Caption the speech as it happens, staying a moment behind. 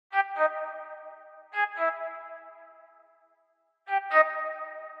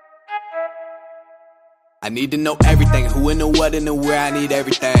I need to know everything, who and the what and the where, I need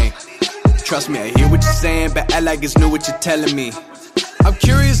everything. Trust me, I hear what you're saying, but act like it's new what you're telling me. I'm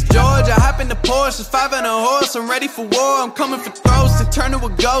curious, George, I hop in the Porsche, 5 and a horse, I'm ready for war, I'm coming for throats, to turn to a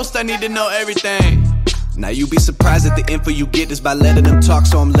ghost, I need to know everything. Now you be surprised at the info you get is by letting them talk,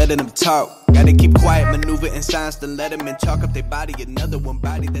 so I'm letting them talk. Gotta keep quiet, maneuver in silence, to let them in, chalk up their body, another one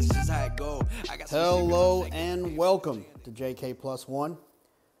body, that's just how it go. Hello and welcome to JK Plus One.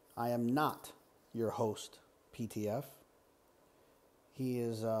 I am not your host, PTF.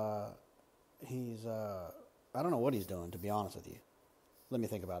 He's I don't know what he's doing, to be honest with you. Let me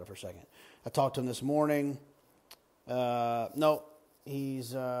think about it for a second. I talked to him this morning. No,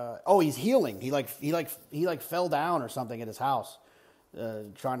 he's healing. He fell down or something at his house,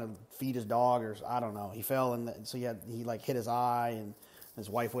 trying to feed his dog, or I don't know. He fell, and so he hit his eye, and his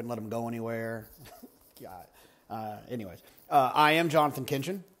wife wouldn't let him go anywhere. God. Anyways, I am Jonathan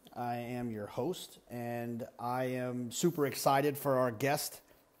Kinchin. I am your host, and I am super excited for our guest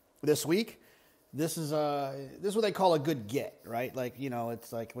this week. This is what they call a good get, right? Like, you know,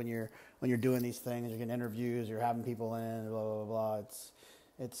 it's like when you're doing these things, you're getting interviews, you're having people in, blah blah blah.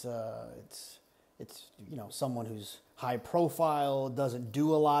 It's you know, someone who's high profile, doesn't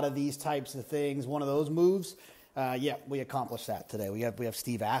do a lot of these types of things. One of those moves. Yeah, we accomplished that today. We have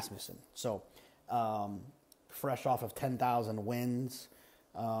Steve Asmussen. So fresh off of 10,000 wins.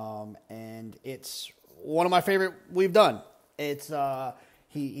 And it's one of my favorite we've done. It's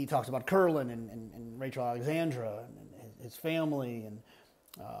he talks about Curlin and Rachel Alexandra and his family, and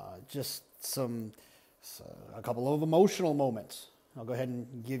just a couple of emotional moments. I'll go ahead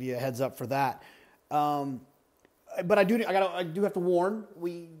and give you a heads up for that. But I do have to warn.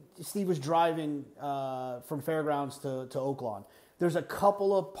 Steve was driving from Fairgrounds to Oaklawn. There's a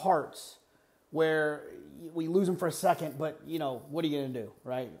couple of parts where we lose him for a second, but, you know, what are you going to do,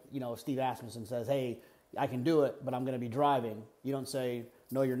 right? You know, if Steve Asmussen says, hey, I can do it, but I'm going to be driving, you don't say,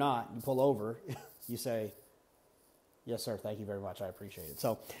 no, you're not. You pull over. You say, yes, sir, thank you very much. I appreciate it.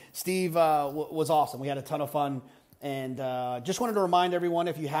 So Steve was awesome. We had a ton of fun, and just wanted to remind everyone,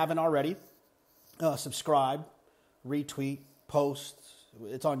 if you haven't already, subscribe, retweet, post.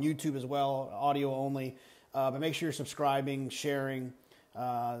 It's on YouTube as well, audio only, but make sure you're subscribing, sharing.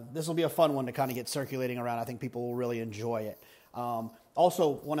 This will be a fun one to kind of get circulating around. I think people will really enjoy it. Also,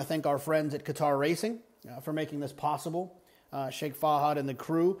 want to thank our friends at Qatar Racing for making this possible. Sheikh Fahad and the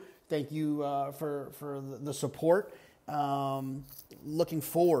crew, thank you for the support. Looking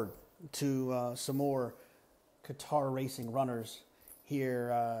forward to some more Qatar Racing runners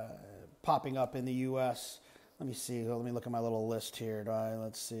here popping up in the U.S. Let me see. Let me look at my little list here.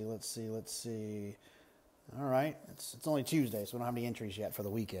 Let's see. All right, it's only Tuesday, so we don't have any entries yet for the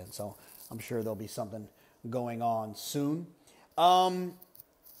weekend. So I'm sure there'll be something going on soon.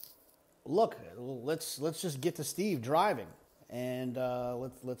 Look, let's just get to Steve driving, and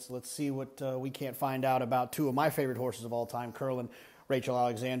let's see what we can't find out about two of my favorite horses of all time, Curlin, Rachel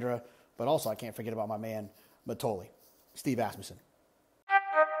Alexandra, but also I can't forget about my man Matoli, Steve Asmussen.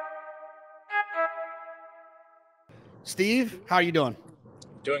 Steve, how are you doing?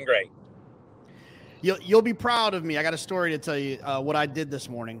 Doing great. You'll be proud of me. I got a story to tell you what I did this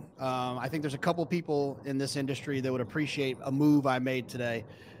morning. I think there's a couple people in this industry that would appreciate a move I made today.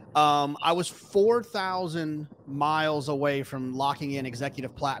 I was 4,000 miles away from locking in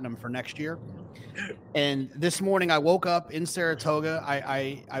executive platinum for next year. And this morning I woke up in Saratoga.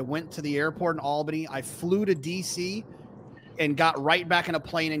 I went to the airport in Albany. I flew to DC and got right back in a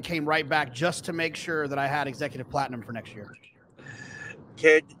plane and came right back just to make sure that I had executive platinum for next year.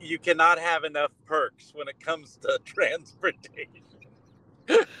 Kid, you cannot have enough perks when it comes to transportation.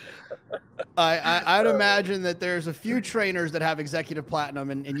 I'd imagine that there's a few trainers that have executive platinum,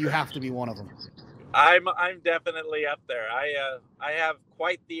 and you have to be one of them. I'm definitely up there. I have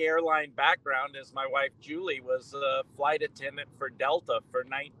quite the airline background, as my wife Julie was a flight attendant for Delta for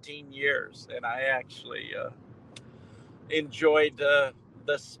 19 years, and I actually enjoyed the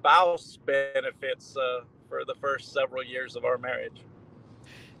spouse benefits for the first several years of our marriage.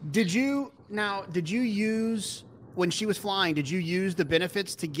 Did you use, when she was flying, did you use the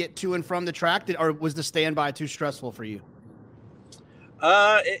benefits to get to and from the track, or was the standby too stressful for you?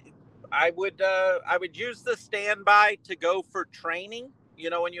 I would use the standby to go for training,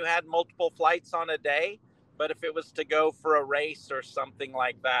 you know, when you had multiple flights on a day. But if it was to go for a race or something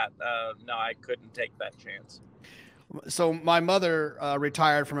like that, no, I couldn't take that chance. So my mother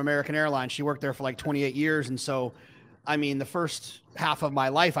retired from American Airlines. She worked there for like 28 years. And so, I mean, the first half of my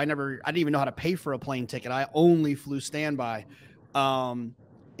life, I didn't even know how to pay for a plane ticket. I only flew standby. And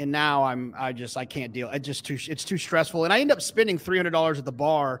now I can't deal. It's too stressful. And I end up spending $300 at the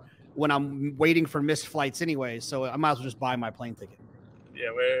bar when I'm waiting for missed flights anyways. So I might as well just buy my plane ticket.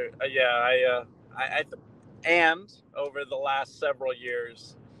 Yeah, and over the last several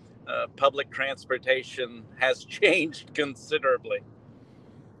years, public transportation has changed considerably.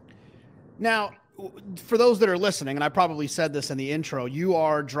 Now, for those that are listening, and I probably said this in the intro, you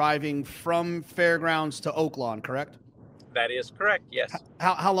are driving from Fairgrounds to Oaklawn, correct? That is correct, yes.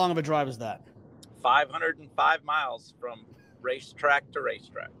 How long of a drive is that? 505 miles from racetrack to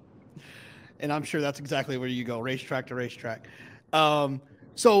racetrack. And I'm sure that's exactly where you go, racetrack to racetrack.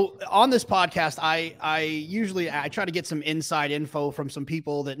 So on this podcast, I usually try to get some inside info from some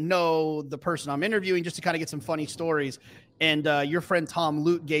people that know the person I'm interviewing, just to kind of get some funny stories. And your friend Tom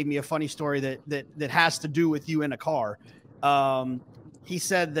Lute gave me a funny story that has to do with you in a car. He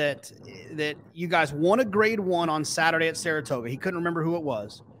said that you guys won a grade 1 on Saturday at Saratoga. He couldn't remember who it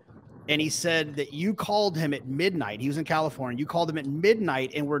was. And he said that you called him at midnight. He was in California. You called him at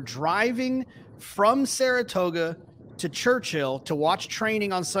midnight and were driving from Saratoga to Churchill to watch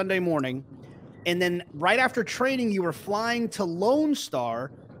training on Sunday morning. And then right after training, you were flying to Lone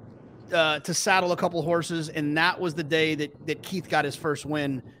Star to saddle a couple horses. And that was the day that Keith got his first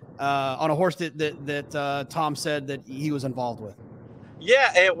win on a horse that Tom said that he was involved with.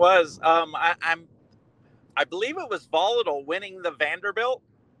 Yeah, it was. I believe it was Volatile winning the Vanderbilt.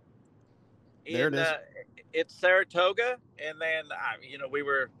 There it is. It's Saratoga. And then, we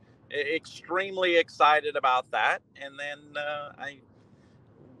were extremely excited about that. And then I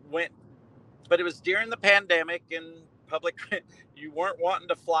went, but it was during the pandemic and you weren't wanting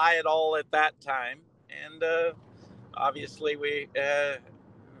to fly at all at that time. And obviously we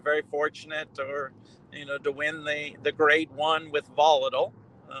very fortunate to win the grade 1 with Volatile.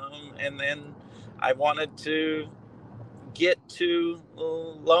 And then I wanted to get to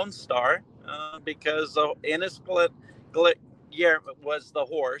Lone Star because Innisplit was the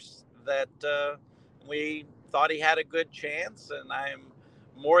horse that we thought he had a good chance, and I'm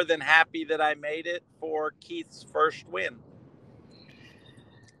more than happy that I made it for Keith's first win.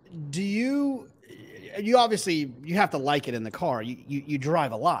 Do you obviously you have to like it in the car. You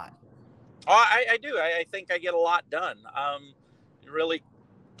drive a lot. Oh, I do. I think I get a lot done.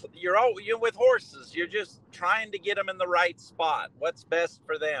 You're with horses. You're just trying to get them in the right spot. What's best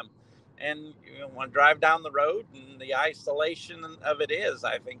for them, and you want to drive down the road, and the isolation of it is.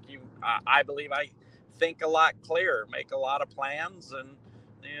 I believe I think a lot clearer, make a lot of plans, and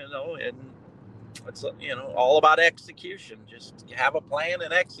it's all about execution. Just have a plan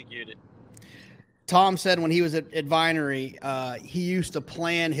and execute it. Tom said when he was at Vinery, he used to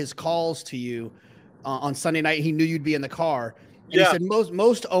plan his calls to you on Sunday night. He knew you'd be in the car. And He said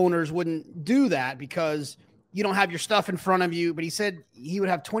most owners wouldn't do that because you don't have your stuff in front of you. But he said he would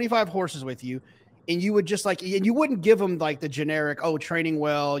have 25 horses with you, and you would just and you wouldn't give them like the generic, training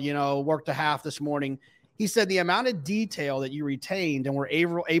well, worked a half this morning. He said the amount of detail that you retained and were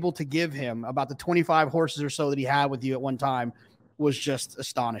able to give him about the 25 horses or so that he had with you at one time was just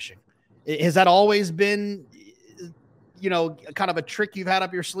astonishing. Has that always been, kind of a trick you've had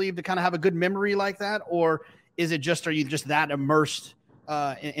up your sleeve to kind of have a good memory like that? Or are you just that immersed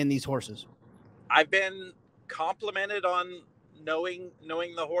in these horses? I've been complimented on knowing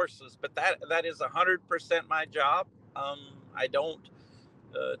the horses, but that is 100% my job. I don't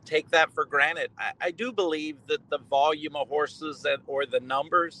take that for granted. I do believe that the volume of horses or the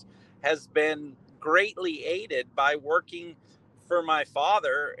numbers has been greatly aided by working for my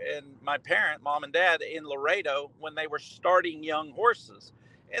father and my parent, mom and dad, in Laredo when they were starting young horses.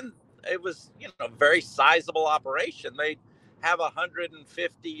 And it was, a very sizable operation. They have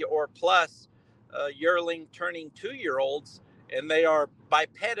 150 or plus yearling turning 2-year-olds, and they are by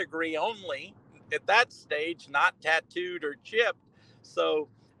pedigree only at that stage, not tattooed or chipped. So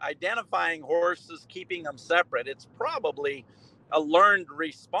identifying horses, keeping them separate, it's probably a learned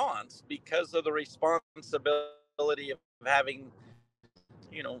response because of the responsibility of having,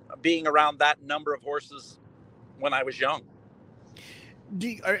 being around that number of horses when I was young.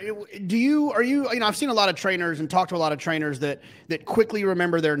 I've seen a lot of trainers and talked to a lot of trainers that quickly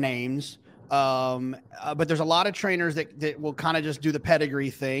remember their names. But there's a lot of trainers that will kind of just do the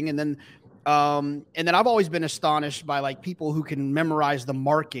pedigree thing. And then I've always been astonished by like people who can memorize the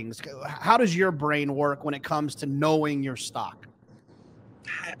markings. How does your brain work when it comes to knowing your stock?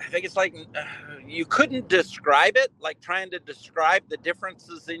 I think it's like you couldn't describe it, like trying to describe the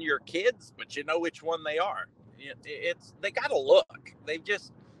differences in your kids, but you know which one they are. They got a look. They've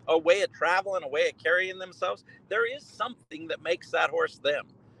just a way of traveling, a way of carrying themselves. There is something that makes that horse them.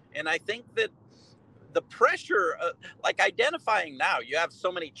 And I think that the pressure, like identifying now, you have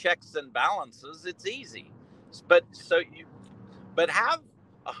so many checks and balances, it's easy. But have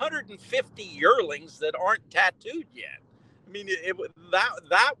 150 yearlings that aren't tattooed yet. I mean,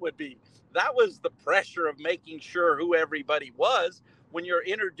 that was the pressure of making sure who everybody was when you're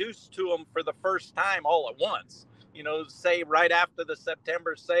introduced to them for the first time all at once. You know, say right after the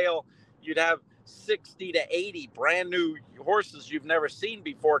September sale, you'd have 60 to 80 brand new horses you've never seen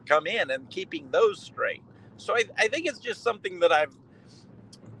before come in, and keeping those straight. So I think it's just something that I've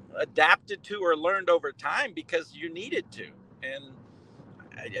adapted to or learned over time because you needed to. And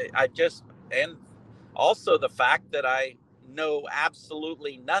I just, and also the fact that I know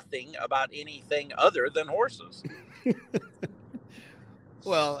absolutely nothing about anything other than horses.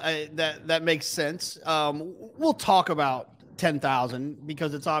 Well, that makes sense. We'll talk about 10,000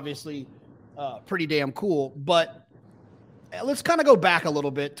 because it's obviously pretty damn cool. But let's kind of go back a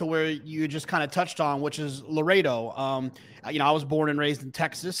little bit to where you just kind of touched on, which is Laredo. You know, I was born and raised in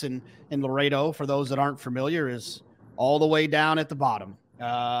Texas, and Laredo, for those that aren't familiar, is all the way down at the bottom.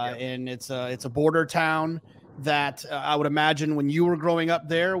 And it's a border town that I would imagine when you were growing up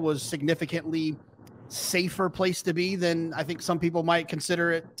there was significantly safer place to be than I think some people might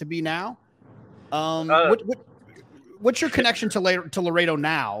consider it to be now. What's your connection to Laredo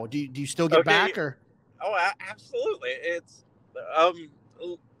now? Do you still get back or? Oh, absolutely. It's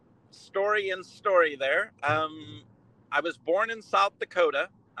story there. I was born in South Dakota.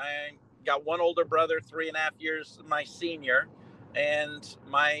 I got one older brother, 3.5 years my senior, and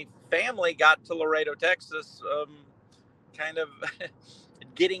my family got to Laredo, Texas, kind of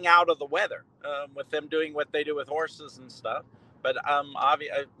getting out of the weather, with them doing what they do with horses and stuff. But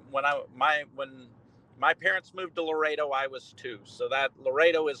when my parents moved to Laredo, I was 2. So that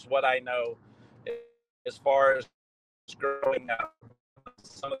Laredo is what I know as far as growing up.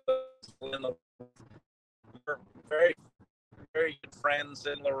 Some of those were very, very good friends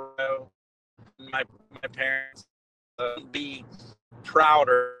in Laredo. My parents be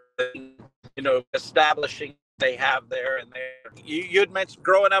prouder, you know, establishing they have there. And there, you'd mentioned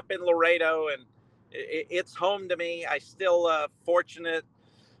growing up in Laredo, and it's home to me. I still fortunate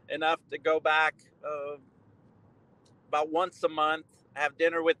enough to go back about once a month, have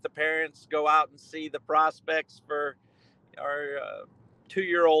dinner with the parents, go out and see the prospects for our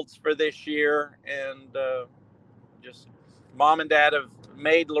 2-year-olds for this year. And just mom and dad have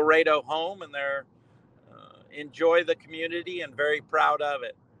made Laredo home, and they're enjoy the community and very proud of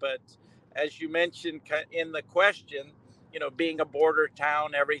it. But as you mentioned in the question, you know, being a border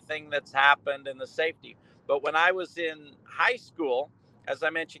town, everything that's happened and the safety. But when I was in high school, as I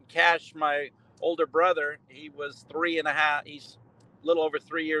mentioned, Cash, my older brother, he was 3.5. He's a little over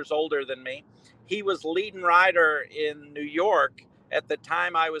 3 years older than me. He was leading rider in New York at the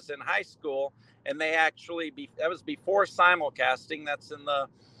time I was in high school. And they actually, that was before simulcasting. That's in the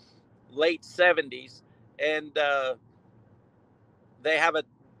late 70s. And they have a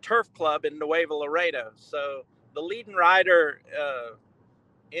turf club in Nuevo Laredo. So the leading rider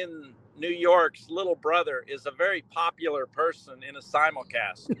in New York's little brother is a very popular person in a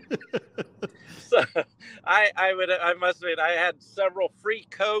simulcast. So I must admit, I had several free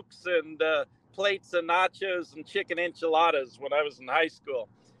Cokes and plates of nachos and chicken enchiladas when I was in high school.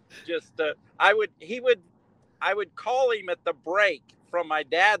 Just I would call him at the break from my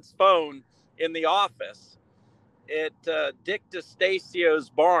dad's phone in the office at Dick DeStacio's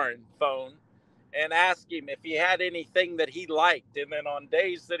barn phone, and ask him if he had anything that he liked. And then on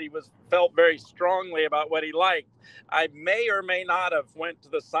days that he felt very strongly about what he liked, I may or may not have went to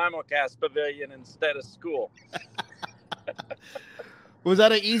the simulcast pavilion instead of school. Was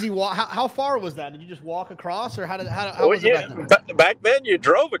that an easy walk? How far was that? Did you just walk across, or how was it back then? Back then you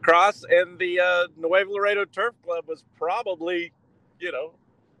drove across, and the Nuevo Laredo Turf Club was probably, you know,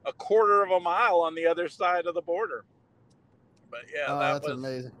 a quarter of a mile on the other side of the border. But yeah, that's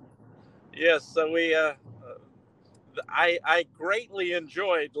amazing. Yes, so I greatly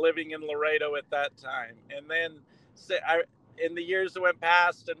enjoyed living in Laredo at that time. And then in the years that went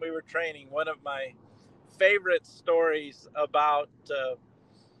past and we were training, one of my favorite stories about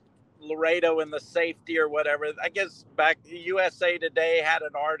Laredo and the safety or whatever, I guess back USA Today had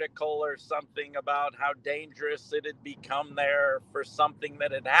an article or something about how dangerous it had become there for something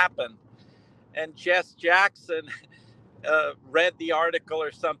that had happened. And Jess Jackson read the article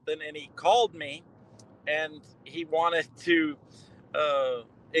or something, and he called me, and he wanted to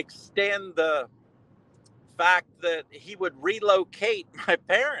extend the fact that he would relocate my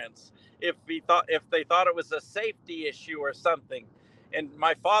parents if they thought it was a safety issue or something. And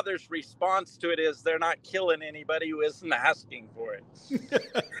my father's response to it is, they're not killing anybody who isn't asking for it.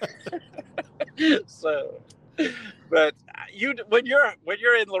 So But when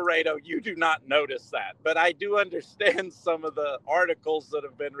you're in Laredo, you do not notice that. But I do understand some of the articles that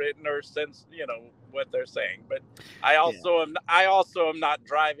have been written, or since what they're saying. But I also am not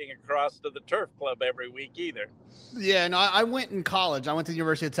driving across to the turf club every week either. Yeah, no, I went in college. I went to the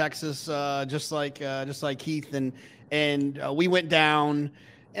University of Texas, just like Keith, and we went down.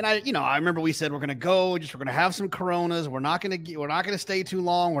 And I remember we said we're gonna have some Coronas. We're not gonna stay too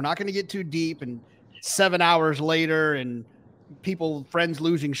long. We're not gonna get too deep. And 7 hours later, and friends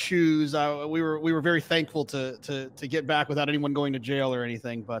losing shoes. We were very thankful to get back without anyone going to jail or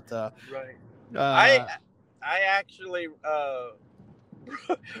anything. But right, I actually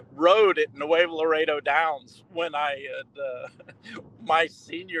rode at Nuevo Laredo Downs when I had my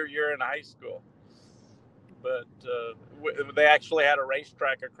senior year in high school. But they actually had a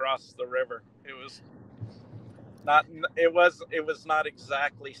racetrack across the river. It was not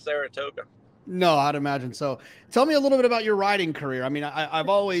exactly Saratoga. No, I'd imagine so. Tell me a little bit about your riding career. I mean, I've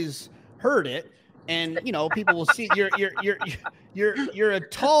always heard it, and people will see you're a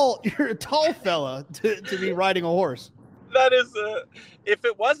tall fella to be riding a horse. That is if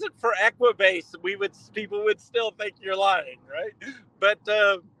it wasn't for Equibase, people would still think you're lying, right? But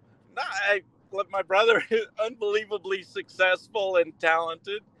my brother is unbelievably successful and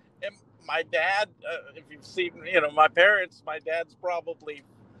talented, and my dad, if you've seen my parents, my dad's probably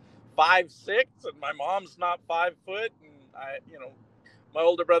 5'6", and my mom's not 5 foot, and my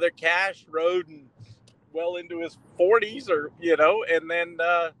older brother Cash rode well into his 40s, and then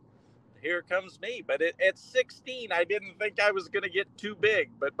here comes me. But at 16, I didn't think I was going to get too big,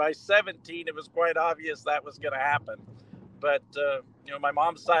 but by 17, it was quite obvious that was going to happen. But my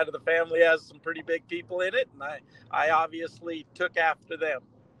mom's side of the family has some pretty big people in it, and I obviously took after them.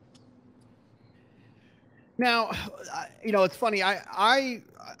 Now, it's funny. I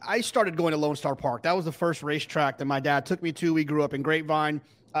started going to Lone Star Park. That was the first racetrack that my dad took me to. We grew up in Grapevine.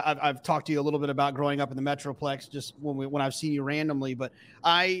 I've talked to you a little bit about growing up in the Metroplex, just when I've seen you randomly. But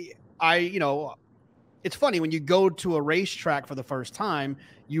it's funny when you go to a racetrack for the first time,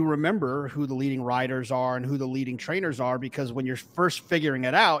 you remember who the leading riders are and who the leading trainers are, because when you're first figuring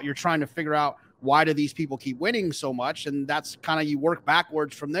it out, you're trying to figure out, why do these people keep winning so much? And that's kind of, you work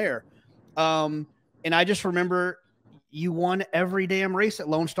backwards from there. And I just remember you won every damn race at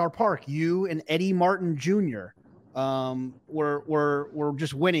Lone Star Park. You and Eddie Martin Jr. Were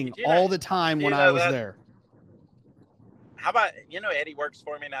just winning all the time when I was there. How about, Eddie works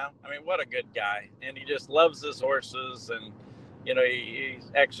for me now. I mean, what a good guy. And he just loves his horses, and, he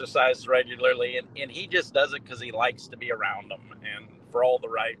exercises regularly, and he just does it because he likes to be around them, and for all the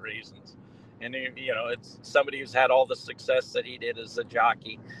right reasons. And, it's somebody who's had all the success that he did as a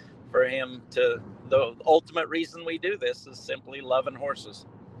jockey. For him the ultimate reason we do this is simply loving horses.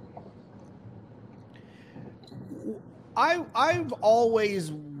 I've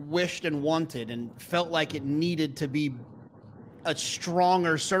always wished and wanted and felt like it needed to be a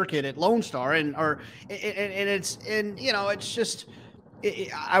stronger circuit at Lone Star, it's just,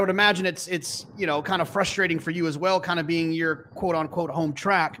 I would imagine it's kind of frustrating for you as well, kind of being your quote unquote home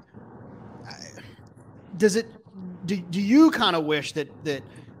track. Do you kind of wish that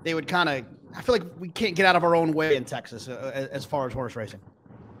they would kind of, I feel like we can't get out of our own way in Texas as far as horse racing?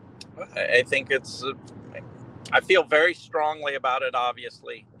 I think I feel very strongly about it,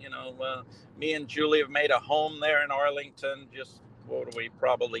 obviously. Me and Julie have made a home there in Arlington, just,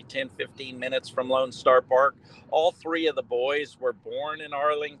 probably 10, 15 minutes from Lone Star Park. All three of the boys were born in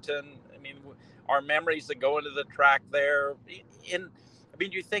Arlington. I mean, our memories of going to the track there.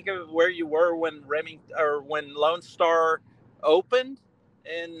 You think of where you were when when Lone Star opened,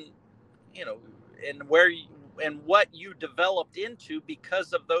 and, and what you developed into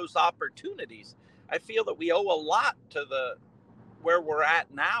because of those opportunities. I feel that we owe a lot to where we're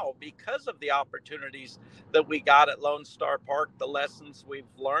at now because of the opportunities that we got at Lone Star Park, the lessons we've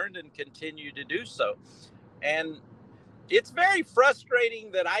learned and continue to do so. And it's very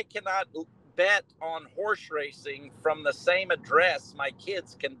frustrating that I cannot bet on horse racing from the same address my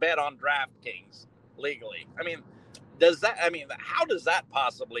kids can bet on DraftKings legally. I mean, how does that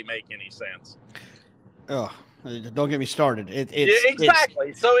possibly make any sense? Oh, don't get me started.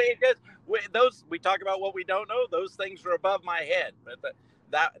 Exactly. So we talk about what we don't know. Those things are above my head. But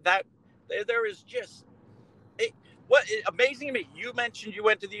there is just amazing to me. You mentioned you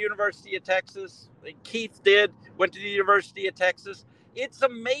went to the University of Texas. Keith went to the University of Texas. It's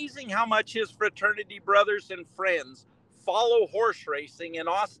amazing how much his fraternity brothers and friends follow horse racing in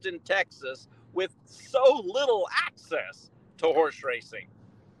Austin, Texas, with so little access to horse racing.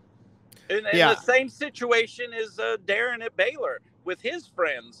 And the same situation is Darren at Baylor with his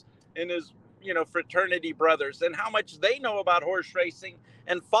friends and his fraternity brothers and how much they know about horse racing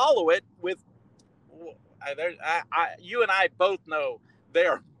and follow it with. You and I both know they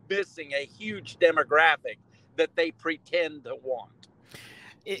are missing a huge demographic that they pretend to want.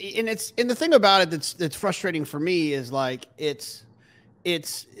 And the thing about it that's frustrating for me is like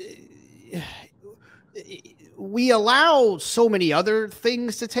we allow so many other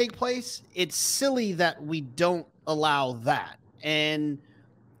things to take place. It's silly that we don't allow that. And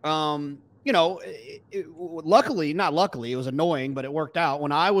luckily, not luckily, it was annoying, but it worked out.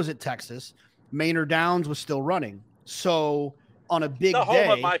 When I was at Texas, Maynard Downs was still running. So on a big day, the home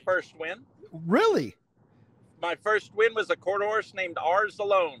of my first win. Really? My first win was a quarter horse named Ours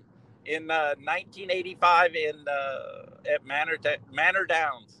Alone in 1985 at Manor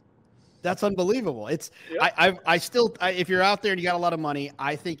Downs. That's unbelievable. It's yep. I still if you're out there and you got a lot of money,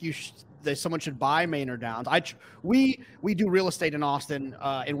 I think someone should buy Maynard Downs. We do real estate in Austin,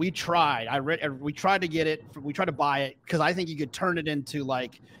 and we tried. We tried to get it. We tried to buy it because I think you could turn it into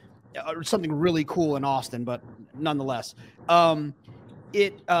like something really cool in Austin. But nonetheless, I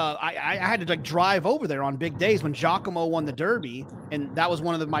had to like drive over there on big days when Giacomo won the Derby, and that was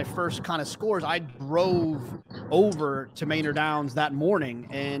one of my first kind of scores. I drove over to Maynard Downs that morning,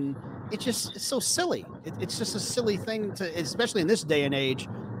 and it's so silly. It's just a silly thing to, especially in this day and age,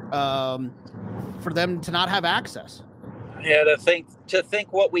 for them to not have access. Yeah, to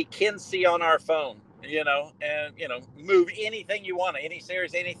think what we can see on our phone, and move anything you want, any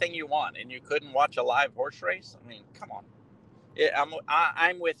series, anything you want, and you couldn't watch a live horse race. I mean, come on.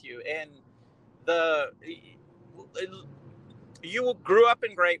 I'm with you. And you grew up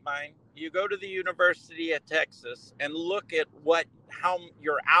in Grapevine. You go to the University of Texas and look at how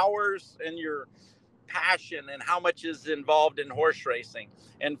your hours and your passion and how much is involved in horse racing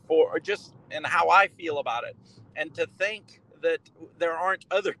and how I feel about it. And to think that there aren't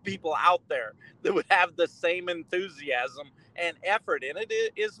other people out there that would have the same enthusiasm and effort in it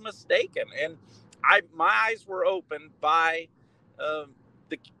is mistaken. And my eyes were opened by the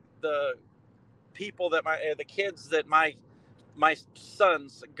people that the kids that my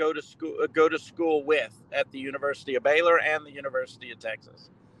sons go to school with at the University of Baylor and the University of Texas,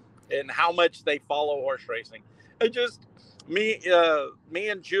 and how much they follow horse racing. Me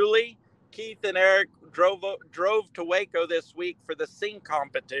and Julie, Keith, and Eric drove to Waco this week for the Sing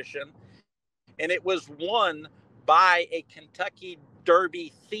competition, and it was won by a Kentucky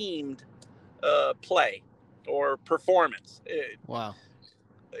Derby themed play or performance. Wow.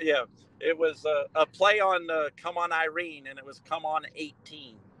 Yeah, it was a play on Come On Irene, and it was Come On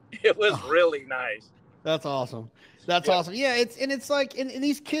 18. It was really nice. That's awesome. That's awesome. Yeah, it's like, and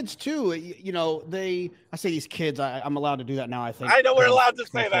these kids too, I say these kids, I'm allowed to do that now, I think. I know we're allowed to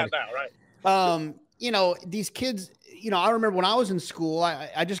say that now, right? These kids, I remember when I was in school,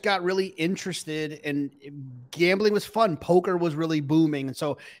 I just got really interested, and gambling was fun. Poker was really booming. And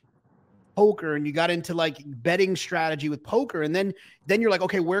so poker, and you got into like betting strategy with poker, and then you're like,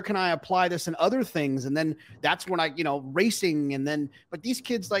 okay, where can I apply this in other things? And then that's when racing, and then but these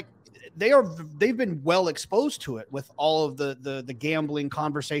kids, like, they've been well exposed to it with all of the gambling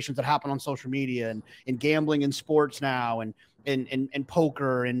conversations that happen on social media, and gambling in sports now, and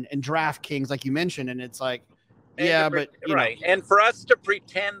poker and DraftKings, like you mentioned. And it's like, right. And for us to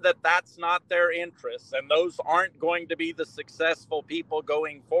pretend that that's not their interests, and those aren't going to be the successful people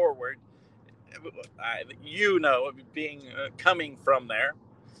going forward, being coming from there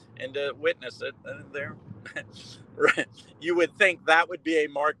and to witness it there, you would think that would be a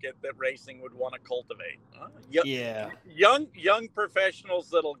market that racing would want to cultivate. Young professionals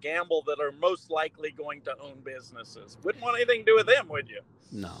that'll gamble, that are most likely going to own businesses. Wouldn't want anything to do with them, would you?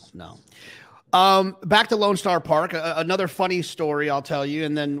 No. Back to Lone Star Park, another funny story I'll tell you,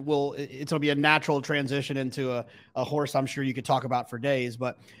 and then it'll be a natural transition into a horse I'm sure you could talk about for days.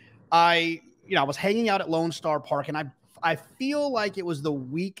 But I was hanging out at Lone Star Park, and I feel like it was the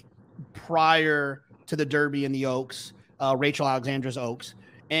week prior to the Derby in the Oaks, Rachel Alexandra's Oaks,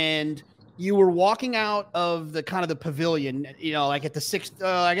 and you were walking out of the kind of the pavilion, like at the sixth,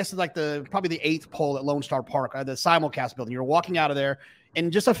 I guess it's like probably the eighth pole at Lone Star Park, the simulcast building. You're walking out of there,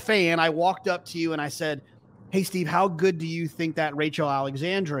 and just a fan, I walked up to you and I said, "Hey, Steve, how good do you think that Rachel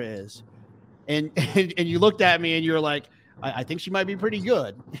Alexandra is?" And you looked at me and you're like, I think she might be pretty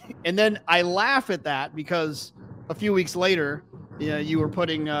good. And then I laugh at that because a few weeks later, you were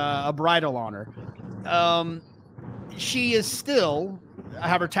putting a bridle on her. She is still, I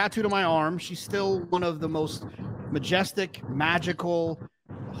have her tattooed on my arm. She's still one of the most majestic, magical,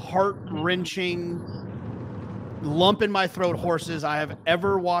 heart-wrenching, lump in my throat horses I have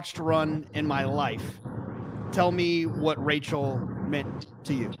ever watched run in my life. Tell me what Rachel meant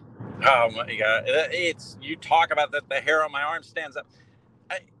to you. Oh my God. It's, you talk about that, the hair on my arm stands up.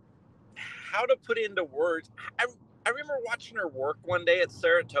 I, how to put into words. I, I remember watching her work one day at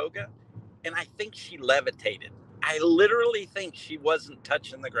Saratoga, and I think she levitated. I literally think she wasn't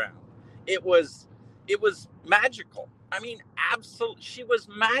touching the ground. It was, it was magical. I mean, absolutely, she was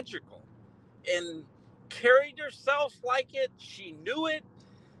magical, and carried herself like it. She knew it.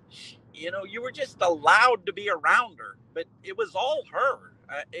 You were just allowed to be around her, but it was all her.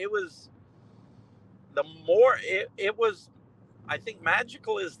 It was the more it was. I think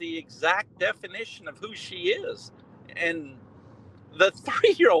magical is the exact definition of who she is, and the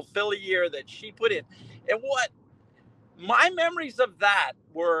 3-year-old filly year that she put in, and what my memories of that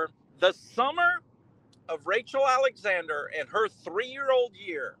were the summer of Rachel Alexander and her 3-year-old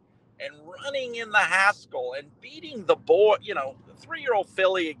year, and running in the Haskell and beating the boy, the 3-year-old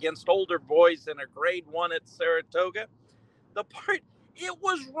filly against older boys in a grade 1 at Saratoga. The part, it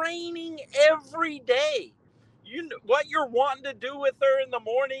was raining every day. You know what you're wanting to do with her in the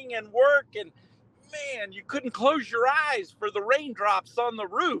morning and work, and man, you couldn't close your eyes for the raindrops on the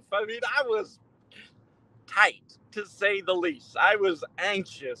roof. I mean, I was tight, to say the least. I was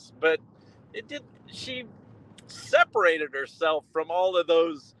anxious, but it did. She separated herself from all of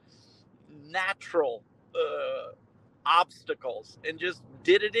those natural obstacles and just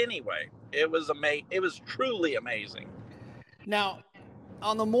did it anyway. It was amazing. It was truly amazing. Now,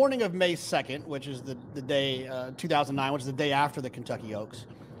 on the morning of May 2nd, which is the day 2009, which is the day after the Kentucky Oaks,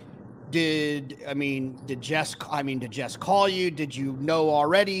 did Jess call you? Did you know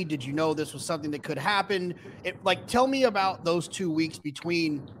already? Did you know this was something that could happen? Tell me about those 2 weeks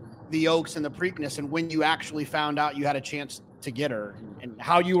between the Oaks and the Preakness, and when you actually found out you had a chance to get her, and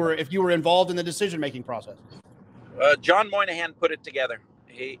how you were, if you were involved in the decision-making process. John Moynihan put it together.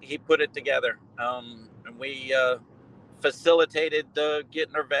 He put it together, and we facilitated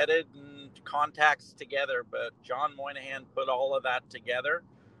getting her vetted and contacts together. But John Moynihan put all of that together,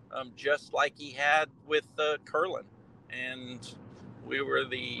 just like he had with Curlin, and we were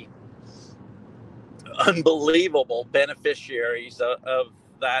the unbelievable beneficiaries of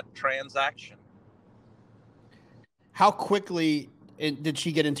that transaction. How quickly did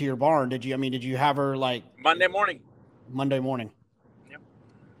she get into your barn? Did you have her like Monday morning? Monday morning. Yep.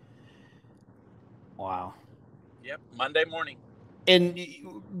 Wow. Yep. Monday morning. And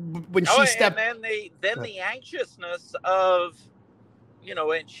when she stepped, and then the anxiousness of,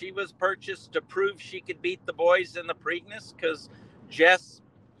 and she was purchased to prove she could beat the boys in the Preakness, because Jess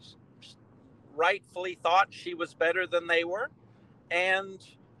rightfully thought she was better than they were, and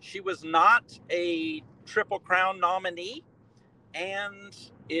she was not a Triple Crown nominee. And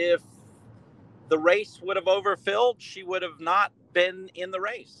if the race would have overfilled, she would have not been in the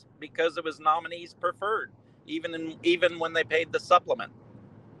race, because it was nominees preferred, even when they paid the supplement.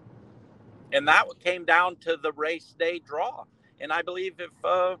 And that came down to the race day draw. And I believe if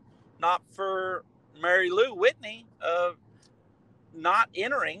not for Mary Lou Whitney not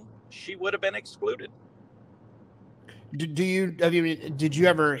entering, she would have been excluded. Did you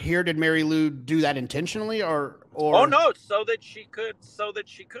ever hear, did Mary Lou do that intentionally, or? Oh no, so that she could.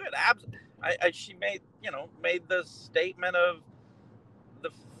 She made the statement of the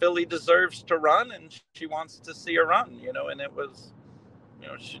filly deserves to run, and she wants to see her run, and it was,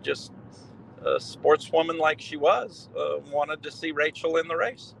 she just, a sportswoman like she was, wanted to see Rachel in the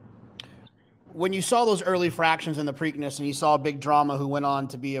race. When you saw those early fractions in the Preakness, and you saw Big Drama, who went on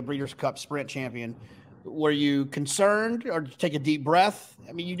to be a Breeders' Cup Sprint champion, were you concerned, or did you take a deep breath?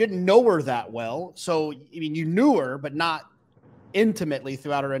 I mean, you didn't know her that well, so you knew her, but not intimately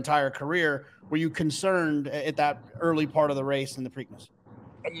throughout her entire career. Were you concerned at that early part of the race in the Preakness?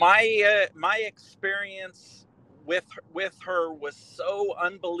 My experience with her was so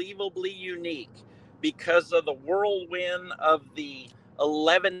unbelievably unique, because of the whirlwind of the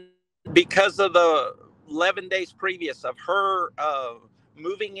 11 days previous of her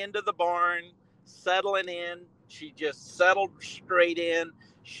moving into the barn, settling in. She just settled straight in.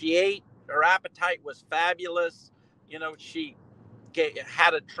 She ate. Her appetite was fabulous. She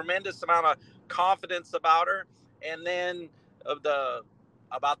had a tremendous amount of confidence about her. And then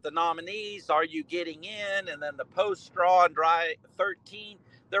about the nominees, are you getting in? And then the post draw and dry 13.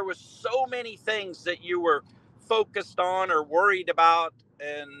 There was so many things that you were focused on or worried about.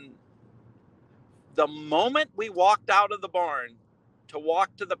 And the moment we walked out of the barn to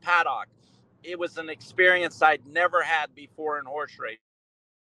walk to the paddock, it was an experience I'd never had before in horse racing.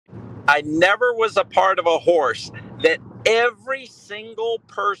 I never was a part of a horse that every single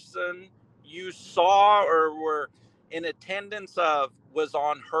person you saw or were in attendance of was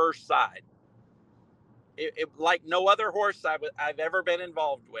on her side. It like no other horse I've ever been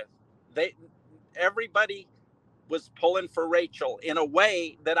involved with. Everybody was pulling for Rachel in a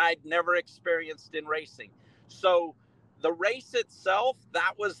way that I'd never experienced in racing. So the race itself,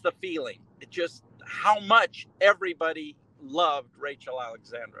 that was the feeling. It just how much everybody loved Rachel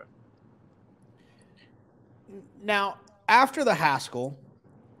Alexandra. Now, after the Haskell,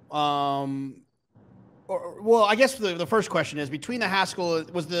 I guess the first question is, between the Haskell,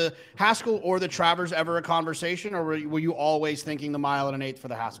 was the Haskell or the Travers ever a conversation, or were you always thinking the mile and an eighth for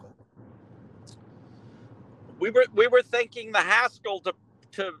the Haskell? We were thinking the Haskell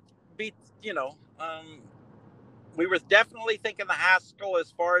to be, we were definitely thinking the Haskell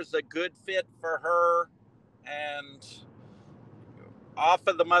as far as a good fit for her, and off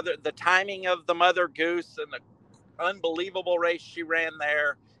of the timing of the Mother Goose and the unbelievable race she ran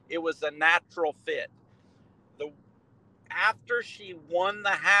there, it was a natural fit. After she won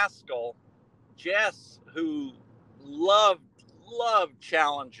the Haskell, Jess, who loved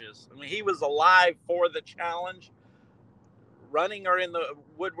challenges. I mean, he was alive for the challenge. Running her in the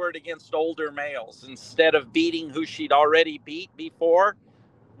Woodward against older males instead of beating who she'd already beat before,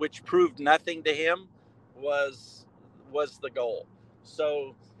 which proved nothing to him, was the goal.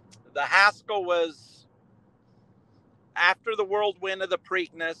 So the Haskell was, after the world win of the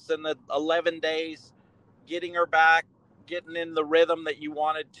Preakness and the 11 days, getting her back, getting in the rhythm that you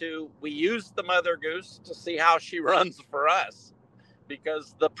wanted to. We used the Mother Goose to see how she runs for us,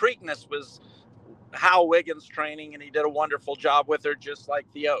 because the Preakness was Hal Wiggins training, and he did a wonderful job with her, just like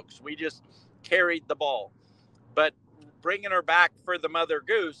the Oaks. We just carried the ball. But bringing her back for the Mother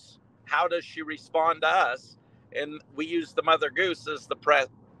Goose, how does she respond to us? And we used the Mother Goose as the prep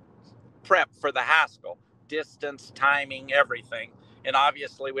for the Haskell. Distance, timing, everything. And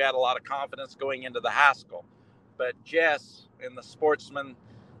obviously we had a lot of confidence going into the Haskell. But Jess, and the sportsman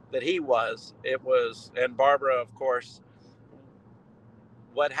that he was, and Barbara, of course,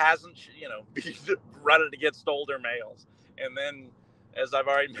 what hasn't, been running against older males. And then, as I've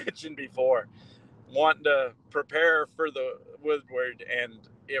already mentioned before, wanting to prepare for the Woodward and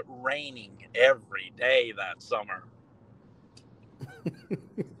it raining every day that summer.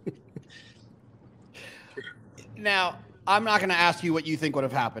 Now, I'm not going to ask you what you think would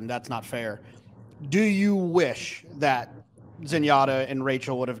have happened. That's not fair. Do you wish that Zenyatta and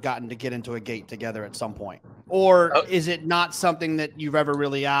Rachel would have gotten to get into a gate together at some point? Or is it not something that you've ever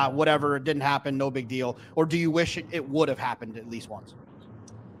really, whatever, it didn't happen, no big deal? Or do you wish it would have happened at least once?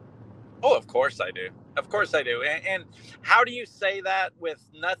 Oh, of course I do. Of course I do. And how do you say that with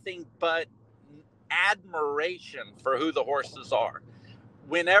nothing but admiration for who the horses are?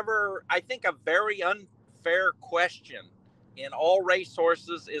 Whenever, I think a very unfair question in all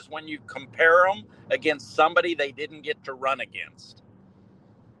racehorses is when you compare them against somebody they didn't get to run against.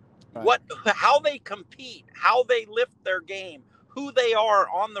 Right. How they compete, how they lift their game, who they are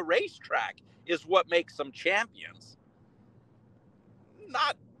on the racetrack is what makes them champions.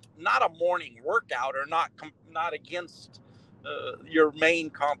 Not a morning workout, or not against your main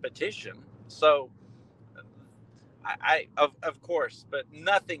competition. So I of course, but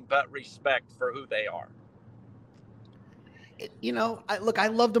nothing but respect for who they are. I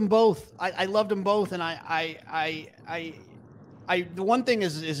loved them both. I loved them both, and the one thing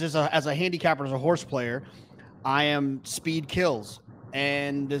is as a handicapper, as a horse player, I am speed kills.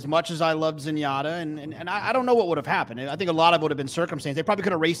 And as much as I loved Zenyatta, and I don't know what would have happened. I think a lot of it would have been circumstance. They probably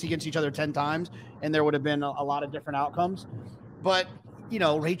could have raced against each other 10 times, and there would have been a lot of different outcomes. But,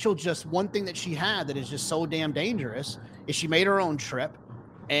 Rachel, just one thing that she had that is just so damn dangerous is she made her own trip,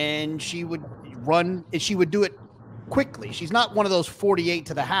 and she would do it quickly. She's not one of those 48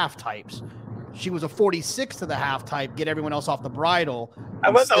 to the half types. She was a 46 to the half type, get everyone else off the bridle. How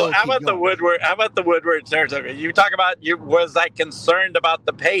about the Woodward, Saratoga? You talk about was I concerned about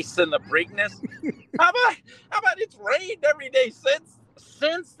the pace and the Preakness? how about it's rained every day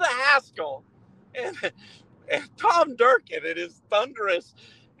since the Haskell, and Tom Durkin, it is thunderous.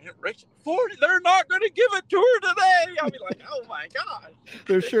 And Rachel, 40, they're not going to give it to her today. I'll be like, oh my gosh.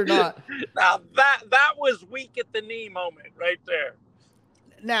 They're sure not. Now that was weak at the knee moment right there.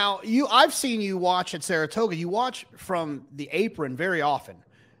 Now, I've seen you watch at Saratoga. You watch from the apron very often.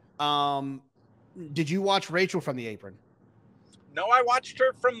 Did you watch Rachel from the apron? No, I watched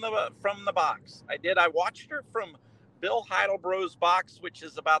her from the box. I did. I watched her from Bill Heidelbro's box, which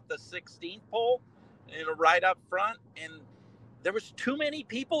is about the 16th pole, right up front. And there was too many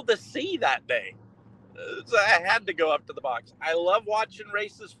people to see that day. So I had to go up to the box. I love watching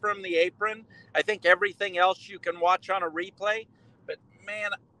races from the apron. I think everything else you can watch on a replay. But,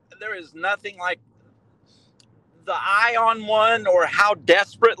 man, there is nothing like the eye on one, or how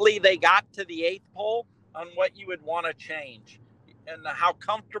desperately they got to the 8th pole on what you would want to change. and how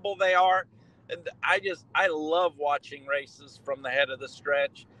comfortable they are. And I love watching races from the head of the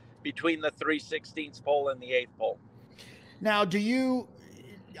stretch between the 3/16 pole and the 8th pole. Now,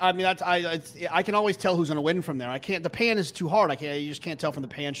 I mean, I can always tell who's going to win from there. I can't. The pan is too hard. You just can't tell from the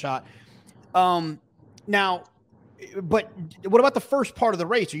pan shot. Now, but what about the first part of the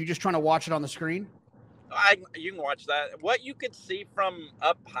race? Are you just trying to watch it on the screen? You can watch that. What you could see from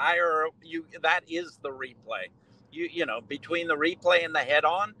up higher, that is the replay. You know, between the replay and the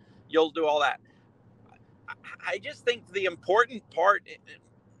head-on, you'll do all that. I just think the important part is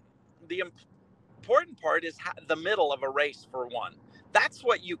the middle of a race, for one. That's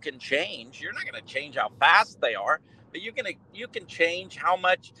what you can change. You're not going to change how fast they are, but you can change how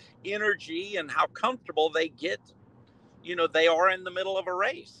much energy and how comfortable they get. You know, they are in the middle of a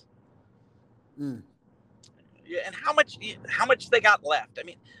race. Mm. Yeah, and how much they got left. I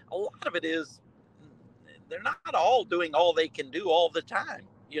mean, a lot of it is they're not all doing all they can do all the time,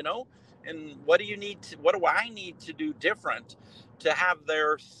 you know? And what do I need to do different to have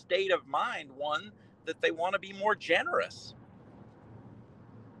their state of mind, one, that they want to be more generous?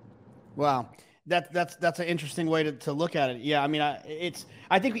 Wow. That's an interesting way to look at it. Yeah. I mean,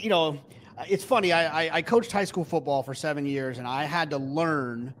 I think, you know, it's funny. I coached high school football for 7 years, and I had to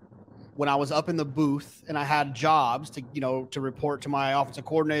learn when I was up in the booth and I had jobs to report to my offensive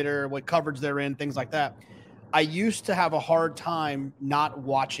coordinator, what coverage they're in, things like that. I used to have a hard time not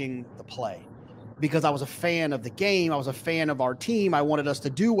watching the play because I was a fan of the game. I was a fan of our team. I wanted us to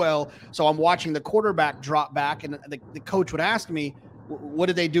do well. So I'm watching the quarterback drop back, and the coach would ask me, what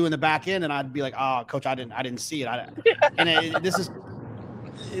did they do in the back end? And I'd be like, oh, coach, I didn't see it.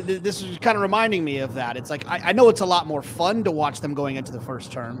 This is kind of reminding me of that. It's like, I know it's a lot more fun to watch them going into the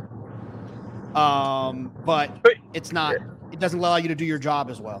first term. But it's not, it doesn't allow you to do your job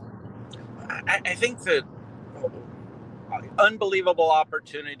as well. I think that unbelievable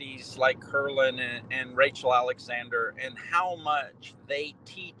opportunities like Curlin and Rachel Alexander, and how much they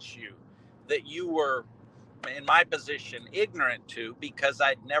teach you that you were, in my position, ignorant to, because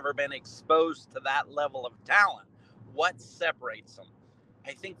I'd never been exposed to that level of talent. What separates them?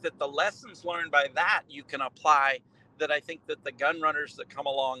 I think that the lessons learned by that you can apply, that I think that the gun runners that come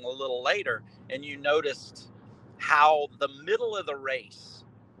along a little later, and you noticed how the middle of the race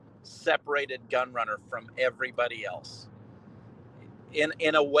separated gun runner from everybody else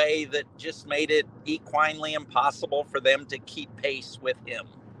in a way that just made it equinely impossible for them to keep pace with him.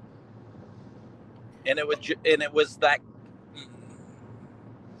 And it was that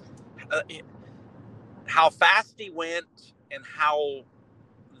how fast he went and how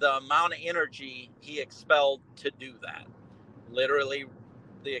the amount of energy he expelled to do that. Literally,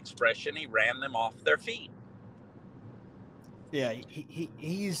 the expression, he ran them off their feet. Yeah,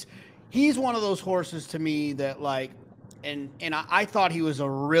 he's one of those horses to me that, like, and I thought he was a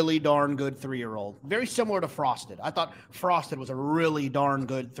really darn good 3-year-old. Very similar to Frosted. I thought Frosted was a really darn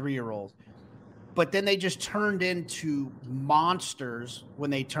good 3-year-old. But then they just turned into monsters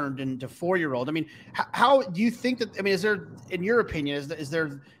when they turned into 4-year-old. I mean, how do you think that? I mean, is there, in your opinion, is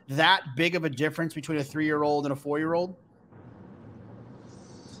there that big of a difference between a 3-year-old and a 4-year-old?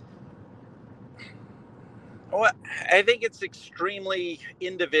 Well, I think it's extremely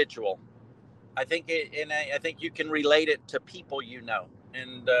individual. I think I think you can relate it to people,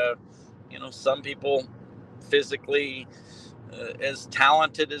 and some people physically as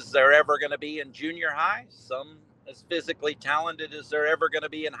talented as they're ever going to be in junior high, some as physically talented as they're ever going to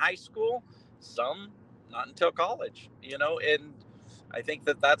be in high school, some not until college, and I think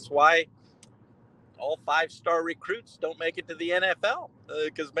that's why all 5-star recruits don't make it to the NFL,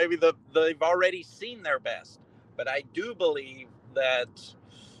 because maybe they've already seen their best. But I do believe that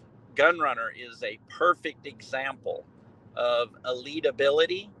Gunrunner is a perfect example of elite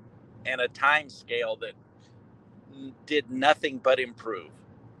ability and a time scale that did nothing but improve.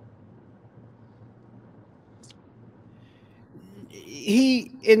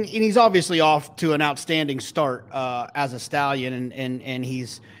 He's obviously off to an outstanding start as a stallion, and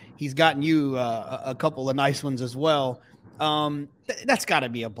he's gotten you a couple of nice ones as well. That's got to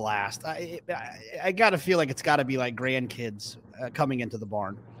be a blast. I got to feel like it's got to be like grandkids coming into the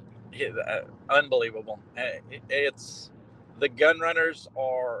barn. Unbelievable. It's the gun runners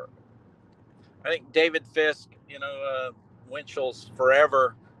are, I think David Fisk, Winchell's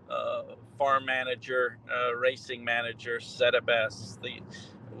forever farm manager, racing manager, said it best.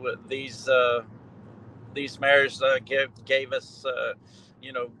 These mares gave us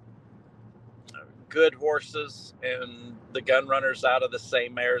good horses, and the gun runners out of the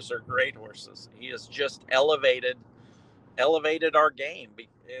same mares are great horses. He has just elevated our game,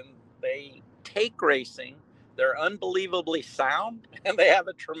 and they take racing. They're unbelievably sound, and they have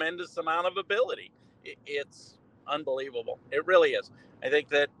a tremendous amount of ability. It's unbelievable. It really is. I think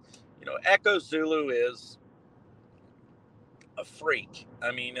that, Echo Zulu is a freak.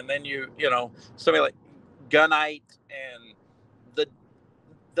 I mean, and then somebody like Gunite, and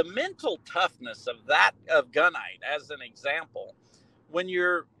the mental toughness of Gunite, as an example, when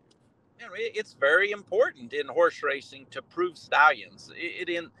it's very important in horse racing to prove stallions.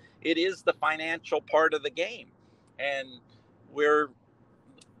 It is the financial part of the game, and we're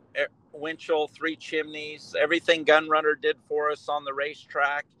Winchell, Three Chimneys, everything Gunrunner did for us on the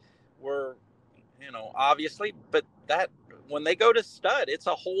racetrack, were, obviously, but that when they go to stud, it's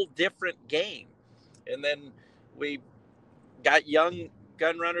a whole different game. And then we got young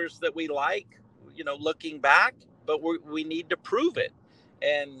gun runners that we like, looking back, but we need to prove it.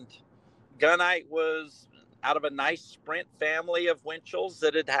 And Gunite was out of a nice sprint family of Winchells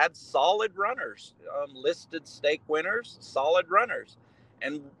that had solid runners, listed stake winners, solid runners,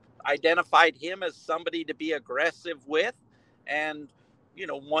 and identified him as somebody to be aggressive with. And,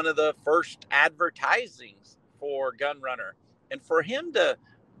 one of the first advertisings for Gunrunner. And for him to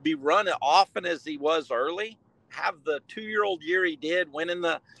be run as often as he was early, have the 2-year-old year he did, winning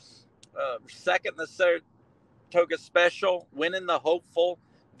the second in the Saratoga Special, winning the Hopeful,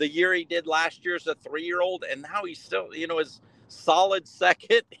 the year he did last year as a 3-year-old, and now he's still, is solid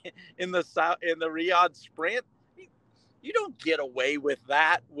second in the Riyadh Sprint. You don't get away with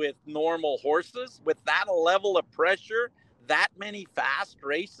that with normal horses, with that level of pressure, that many fast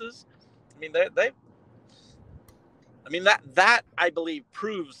races. I mean, that I believe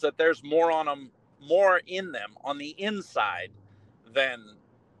proves that there's more on them, more in them on the inside than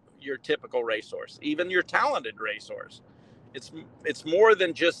your typical racehorse, even your talented racehorse. It's more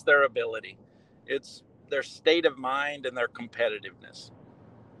than just their ability. It's their state of mind and their competitiveness.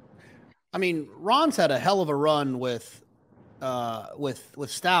 I mean, Ron's had a hell of a run with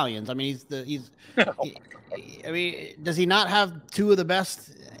stallions. I mean, I mean, does he not have two of the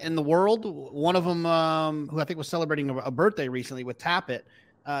best in the world? One of them, who I think was celebrating a birthday recently with Tappet.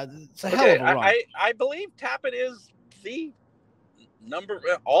 It's a hell of a run. I believe Tappet is the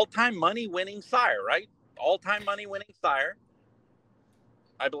all-time money-winning sire, right? All-time money-winning sire,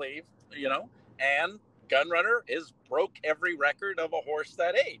 I believe, and Gunrunner broke every record of a horse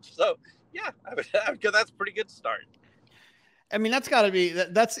that age. So, yeah, that's a pretty good start. I mean, that's got to be.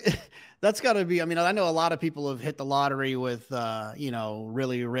 I mean, I know a lot of people have hit the lottery with,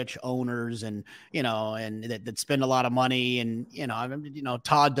 really rich owners, and and that spend a lot of money, and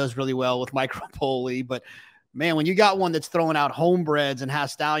Todd does really well with Micropoli, but man, when you got one that's throwing out homebreds and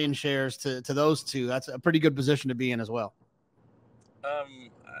has stallion shares to those two, that's a pretty good position to be in as well. I'm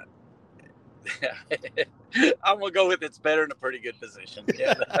gonna go with it's better than a pretty good position.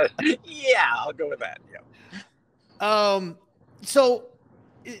 Yeah, I'll go with that. Yeah. So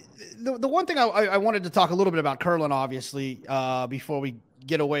the one thing I wanted to talk a little bit about Curlin, obviously, before we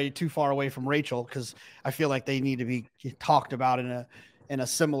get too far away from Rachel, because I feel like they need to be talked about in a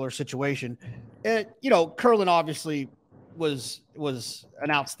similar situation. Curlin obviously was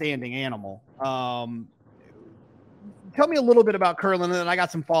an outstanding animal. Tell me a little bit about Curlin, and then I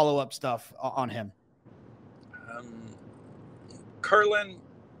got some follow-up stuff on him. Curlin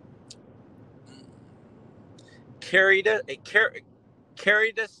carried us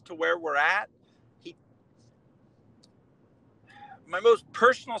to where we're at. My most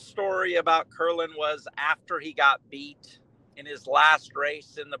personal story about Curlin was after he got beat in his last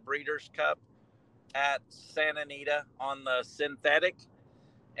race in the Breeders' Cup at Santa Anita on the synthetic,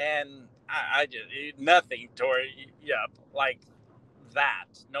 and I just nothing tore you up like that,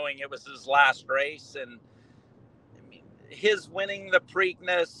 knowing it was his last race, and I mean, his winning the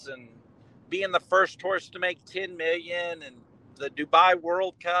Preakness and being the first horse to make 10 million, and the Dubai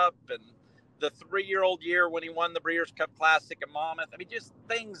World Cup, and the 3-year-old year when he won the Breeders' Cup Classic at Monmouth. I mean, just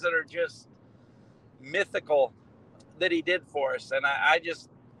things that are just mythical that he did for us. And I just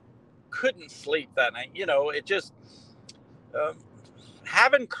couldn't sleep that night. It just,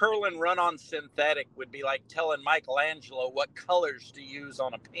 having Curlin run on synthetic would be like telling Michelangelo what colors to use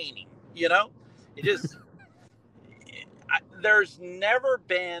on a painting. It just, there's never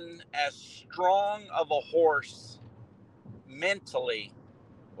been as strong of a horse mentally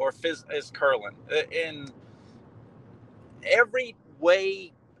or as Curlin. In every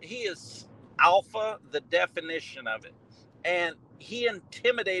way, he is alpha, the definition of it. And he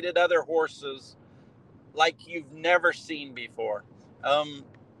intimidated other horses like you've never seen before. I'm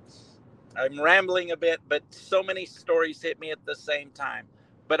rambling a bit, but so many stories hit me at the same time.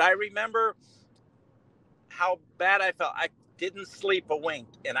 But I remember how bad I felt. I didn't sleep a wink,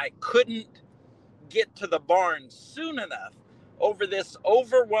 and I couldn't get to the barn soon enough over this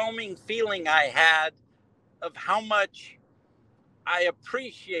overwhelming feeling I had of how much I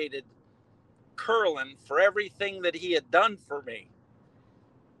appreciated Curlin for everything that he had done for me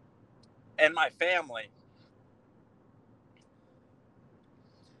and my family.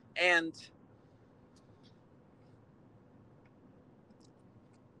 And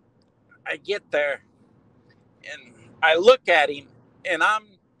I get there and I look at him, and I'm,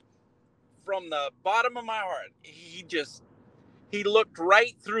 from the bottom of my heart, he looked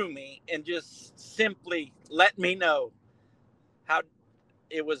right through me and just simply let me know how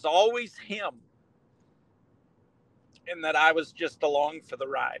it was always him and that I was just along for the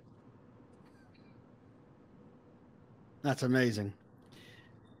ride. That's amazing.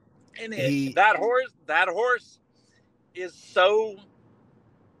 And that horse is so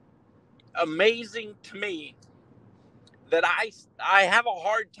amazing to me that I have a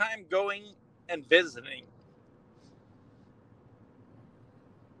hard time going and visiting.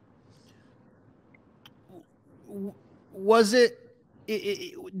 Was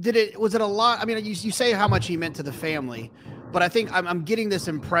was it a lot? I mean, you say how much he meant to the family, but I think I'm getting this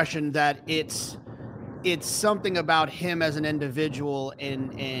impression that it's something about him as an individual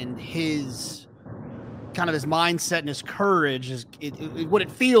and his kind of his mindset and his courage is what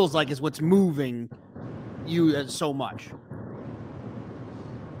it feels like is what's moving you so much.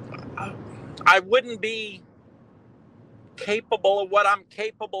 I wouldn't be capable of what I'm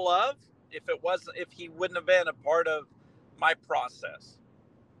capable of if he wouldn't have been a part of my process.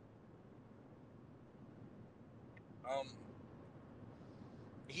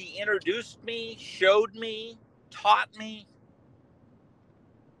 He introduced me, showed me, taught me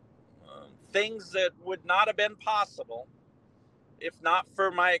things that would not have been possible if not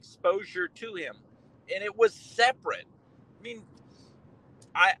for my exposure to him. And it was separate. I mean,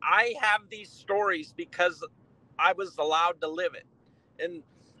 I have these stories because I was allowed to live it. And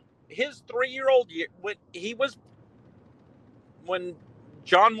his 3-year-old year, when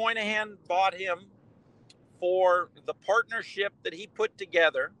John Moynihan bought him for the partnership that he put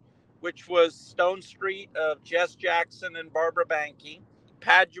together, which was Stone Street of Jess Jackson and Barbara Banke,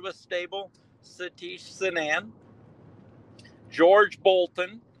 Padua Stable, Satish Sinan, George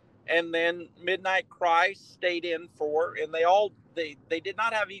Bolton, and then Midnight Cry stayed in for, and they did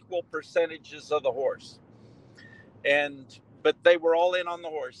not have equal percentages of the horse, but they were all in on the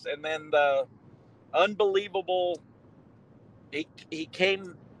horse. And then the unbelievable, he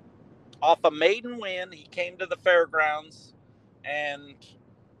came off a maiden win. He came to the fairgrounds, and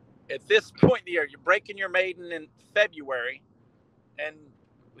at this point in the year, you're breaking your maiden in February, and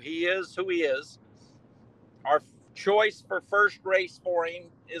he is who he is. Our choice for first race for him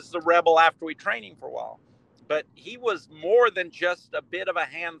is the Rebel after we train him for a while. But he was more than just a bit of a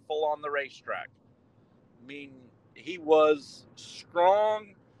handful on the racetrack. I mean, he was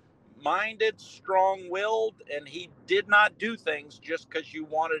strong-minded, strong-willed, and he did not do things just because you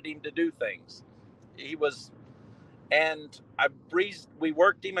wanted him to do things. He was, and we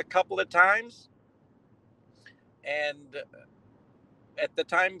worked him a couple of times, and at the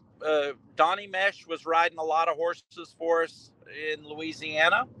time, Donnie Mesh was riding a lot of horses for us in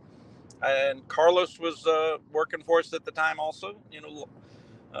Louisiana, and Carlos was working for us at the time also.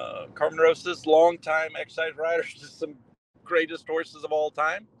 Carmen Rosas, longtime exercise riders, just some greatest horses of all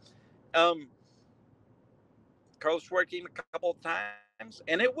time. Carlos worked him a couple of times,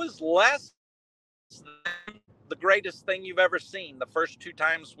 and it was less than the greatest thing you've ever seen the first 2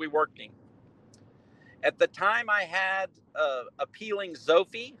 times we worked him. At the time, I had Appealing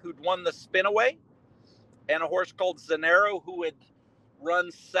Zophie, who'd won the Spinaway, and a horse called Zanero, who had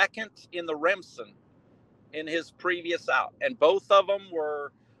run second in the Remsen in his previous out. And both of them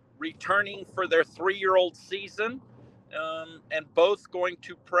were returning for their 3-year-old season, and both going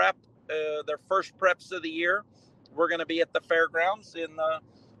to prep their first preps of the year. We're going to be at the fairgrounds in,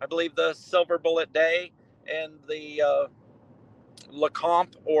 I believe, the Silver Bullet Day and the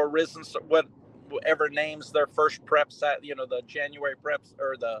LeComte or Risen, whatever names their first preps at, the January preps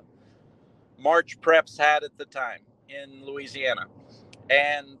or the March preps had at the time in Louisiana.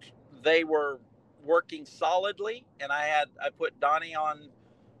 And they were working solidly, and I put Donnie on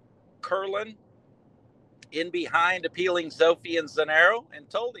Curlin in behind Appealing Zophie and Zanero, and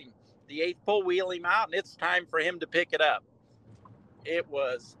told him the 8th pull, wheel him out, and it's time for him to pick it up. It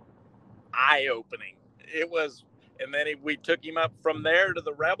was eye-opening. And then we took him up from there to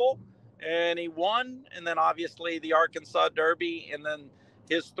the Rebel, and he won, and then obviously the Arkansas Derby, and then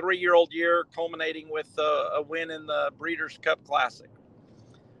his 3-year-old year culminating with a win in the Breeders' Cup Classic.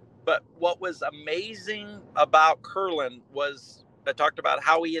 But what was amazing about Curlin was I talked about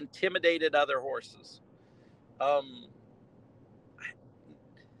how he intimidated other horses.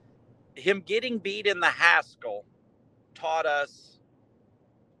 Him getting beat in the Haskell taught us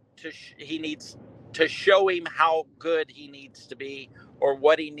he needs to show him how good he needs to be or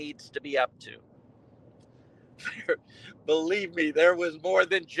what he needs to be up to. Believe me, there was more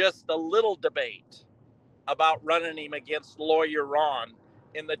than just a little debate about running him against Lawyer Ron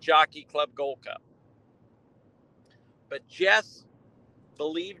in the Jockey Club Gold Cup. But Jess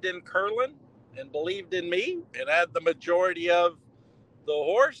believed in Curlin and believed in me and had the majority of the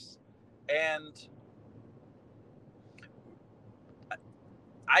horse. And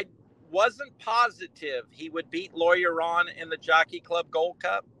I wasn't positive he would beat Lawyer Ron in the Jockey Club Gold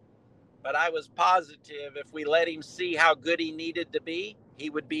Cup, but I was positive if we let him see how good he needed to be, he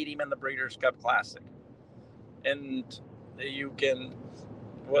would beat him in the Breeders' Cup Classic. And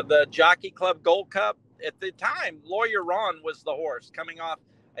the Jockey Club Gold Cup, at the time, Lawyer Ron was the horse coming off,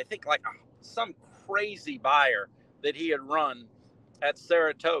 I think, like some crazy buyer that he had run at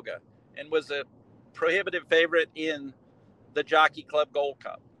Saratoga and was a prohibitive favorite in the Jockey Club Gold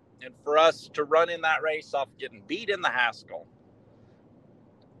Cup. And for us to run in that race off getting beat in the Haskell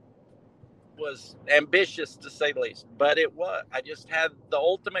was ambitious, to say the least. But it was. I just had the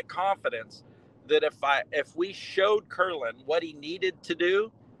ultimate confidence that if we showed Curlin what he needed to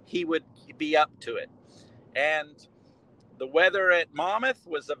do, he would be up to it. And the weather at Monmouth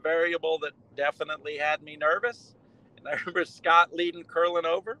was a variable that definitely had me nervous. And I remember Scott leading Curlin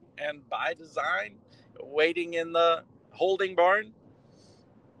over, and by design, waiting in the holding barn,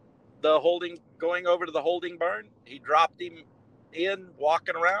 going over to the holding barn, he dropped him in,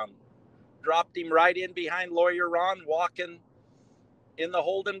 walking around, dropped him right in behind Lawyer Ron, walking in the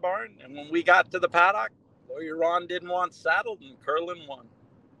holding barn. And when we got to the paddock, Lawyer Ron didn't want saddled, and Curlin won.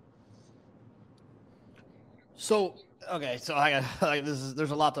 So, okay, so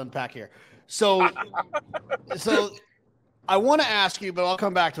there's a lot to unpack here. So I want to ask you, but I'll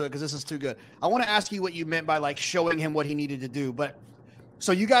come back to it because this is too good. I want to ask you what you meant by like showing him what he needed to do. But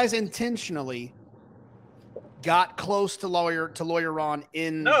so you guys intentionally got close to Lawyer Ron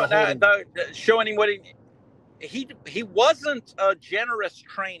in showing him what he wasn't a generous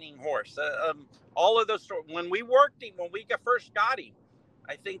training horse. All of those, when we worked him, when we first got him,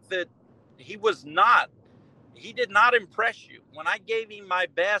 I think that he did not impress you. When I gave him my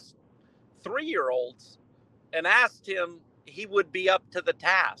best 3-year-olds and asked him, he would be up to the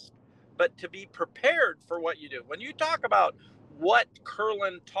task. But to be prepared for what you do. When you talk about what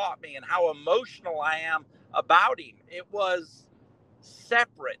Curlin taught me and how emotional I am about him, it was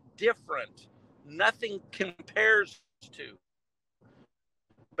separate, different. Nothing compares to.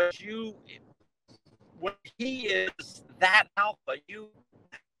 But when he is that alpha, you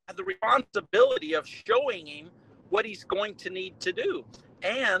have the responsibility of showing him what he's going to need to do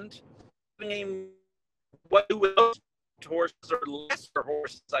and giving him what those horses or lesser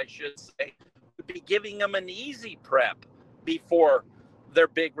horses, I should say, would be giving them an easy prep before their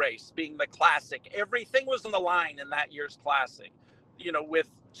big race, being the Classic. Everything was on the line in that year's Classic, with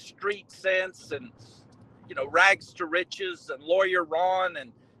Street Sense and, Rags to Riches and Lawyer Ron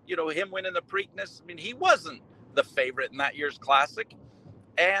and, him winning the Preakness. I mean, he wasn't the favorite in that year's Classic.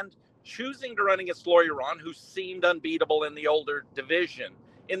 And choosing to run against Lawyer Ron, who seemed unbeatable in the older division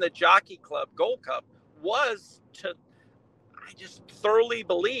in the Jockey Club Gold Cup, I just thoroughly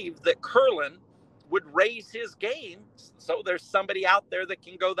believed that Curlin would raise his game. So there's somebody out there that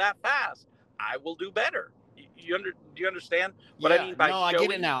can go that fast. I will do better. Do you understand what I mean by showing? I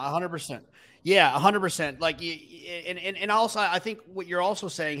get it now. 100%. Yeah, 100%. Like, and also, I think what you're also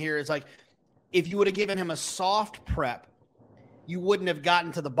saying here is like, if you would have given him a soft prep, you wouldn't have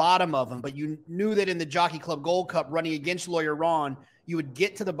gotten to the bottom of him. But you knew that in the Jockey Club Gold Cup, running against Lawyer Ron, you would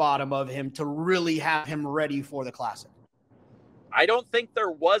get to the bottom of him to really have him ready for the Classic. I don't think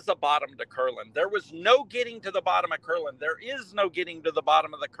there was a bottom to Curlin. There was no getting to the bottom of Curlin. There is no getting to the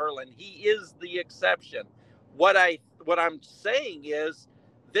bottom of the Curlin. He is the exception. What I'm saying is,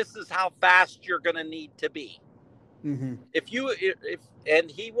 this is how fast you're going to need to be. Mm-hmm.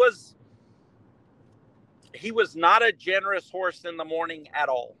 He was not a generous horse in the morning at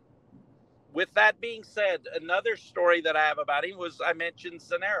all. With that being said, another story that I have about him was, I mentioned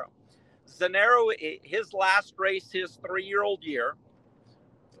Zanero. Zanero, his last race, his 3-year-old year,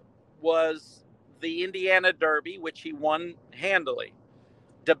 was the Indiana Derby, which he won handily.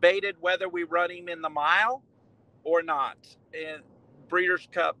 Debated whether we run him in the mile or not in Breeders'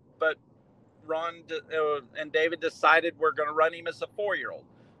 Cup, but Ron and David decided we're going to run him as a 4-year-old.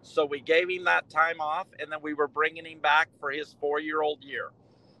 So we gave him that time off, and then we were bringing him back for his 4-year-old year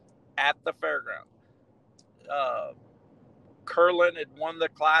at the fairground. Curlin had won the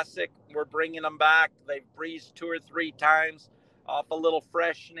Classic. We're bringing them back. They've breezed 2 or 3 times off a little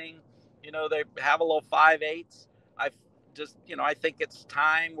freshening. They have a little 5/8. I think it's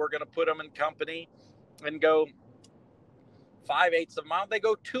time we're going to put them in company and go 5/8 of a mile. They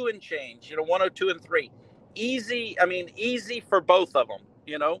go 2 and change, 102 and 3. Easy. Easy for both of them,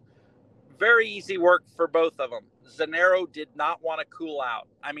 very easy work for both of them. Zanero did not want to cool out.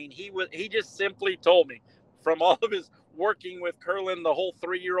 He just simply told me from all of his working with Curlin the whole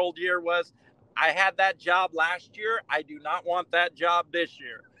 3-year-old year was, I had that job last year. I do not want that job this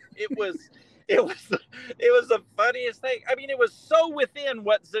year. It was the funniest thing. It was so within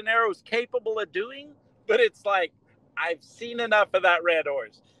what Zanero's capable of doing, but it's like, I've seen enough of that red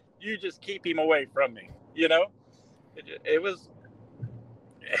horse. You just keep him away from me. It was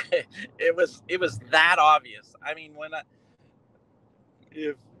it was that obvious.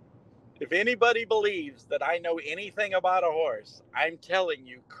 If anybody believes that I know anything about a horse, I'm telling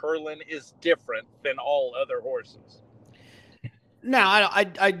you, Curlin is different than all other horses. Now, I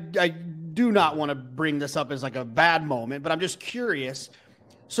do not want to bring this up as like a bad moment, but I'm just curious.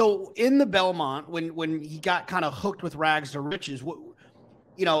 So in the Belmont, when he got kind of hooked with rags to riches,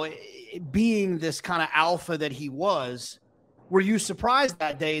 being this kind of alpha that he was, were you surprised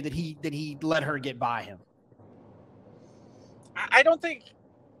that day that he let her get by him? I don't think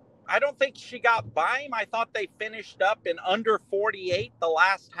she got by him. I thought they finished up in under 48 the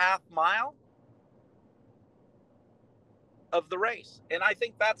last half mile of the race. And I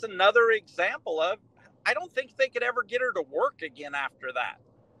think that's another example of, I don't think they could ever get her to work again after that.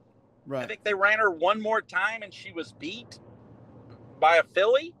 Right. I think they ran her one more time and she was beat by a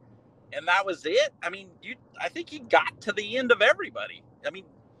filly, and that was it. I think he got to the end of everybody. I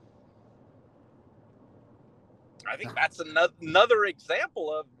think that's another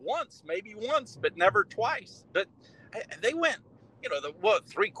example of maybe once, but never twice. But they went,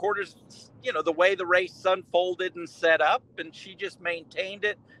 3/4, the way the race unfolded and set up, and she just maintained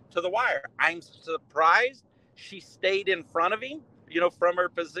it to the wire. I'm surprised she stayed in front of him, from her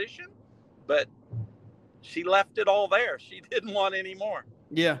position, but she left it all there. She didn't want any more.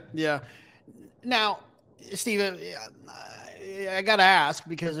 Yeah. Now, Steve, I got to ask,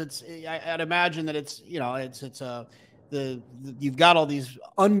 because I'd imagine that you've got all these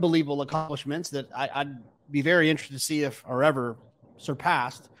unbelievable accomplishments that I'd be very interested to see if are ever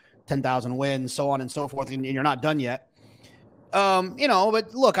surpassed, 10,000 wins, so on and so forth, and you're not done yet.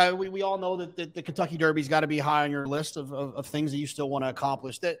 But look, we all know that the Kentucky Derby's got to be high on your list of things that you still want to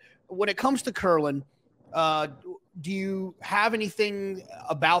accomplish. That when it comes to Curlin, do you have anything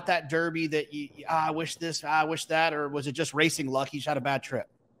about that Derby that I wish this, I wish that, or was it just racing luck? He's had a bad trip.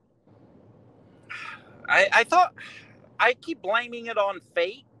 I thought, I keep blaming it on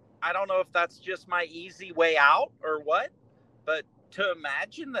fate. I don't know if that's just my easy way out or what, but to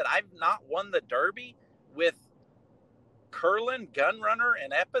imagine that I've not won the Derby with Curlin, Gunrunner,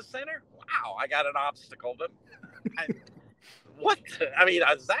 and Epicenter. Wow, I got an obstacle. But what?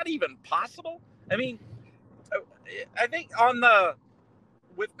 Is that even possible? I think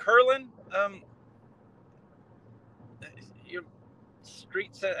with Curlin,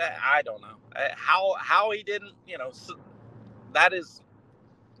 streets. I don't know how he didn't. That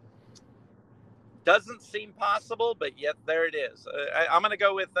doesn't seem possible, but yet there it is. I'm going to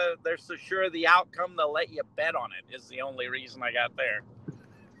go with they're so sure of the outcome they'll let you bet on it. Is the only reason I got there.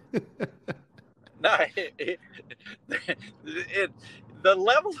 No, the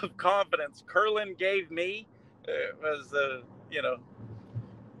level of confidence Curlin gave me was,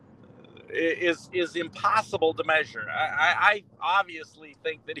 is impossible to measure. I obviously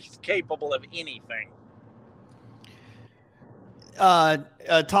think that he's capable of anything.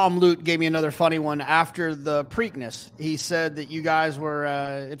 Tom Lute gave me another funny one after the Preakness. He said that you guys were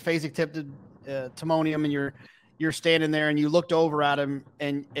at Fasig-tipped Timonium, and you're standing there and you looked over at him,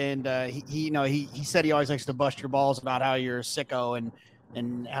 and he said he always likes to bust your balls about how you're a sicko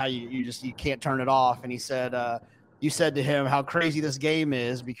and how you can't turn it off. And he said, you said to him how crazy this game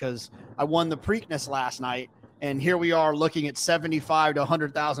is because I won the Preakness last night, and here we are looking at $75,000 to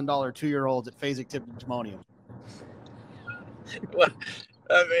 $100,000 2-year-olds at Fasig-tipped Timonium. Well,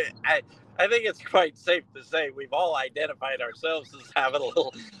 I think it's quite safe to say we've all identified ourselves as having a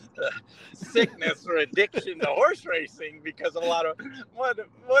little sickness or addiction to horse racing, because a lot of one of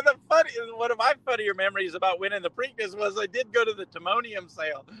my funnier memories about winning the Preakness was I did go to the Timonium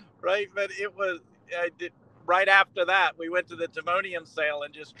sale, right? But I did right after that we went to the Timonium sale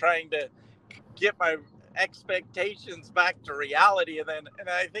and just trying to get my expectations back to reality, and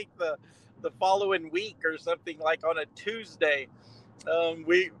I think the following week or something, like on a Tuesday,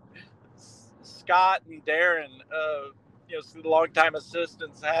 Scott and Darren, longtime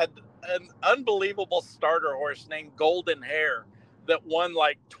assistants had an unbelievable starter horse named Golden Hair that won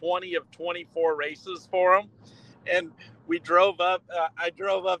like 20 of 24 races for him. And we drove up, I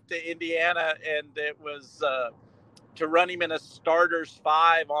drove up to Indiana, and it was to run him in a starters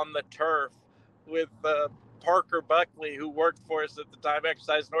 5 on the turf with Parker Buckley, who worked for us at the time,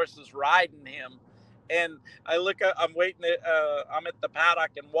 exercising horses, riding him. And I look up, I'm waiting, I'm at the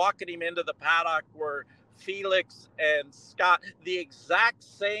paddock, and walking him into the paddock were Felix and Scott, the exact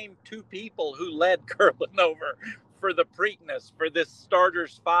same 2 people who led Curlin over for the Preakness for this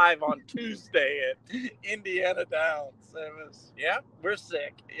starters 5 on Tuesday at Indiana Downs. It was, we're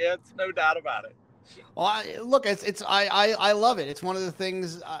sick. Yeah, it's no doubt about it. Well, I love it. It's one of the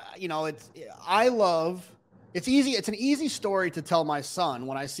things, it's easy. It's an easy story to tell my son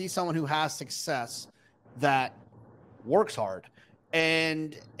when I see someone who has success that works hard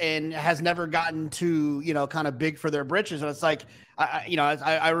and has never gotten to, kind of big for their britches. And it's like,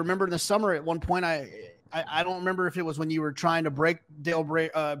 I remember in the summer at one point, I don't remember if it was when you were trying to break Dale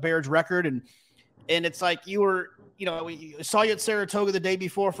Baird's record. And it's like you were, we saw you at Saratoga the day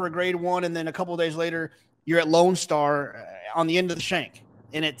before for a grade 1. And then a couple of days later, you're at Lone Star on the end of the shank.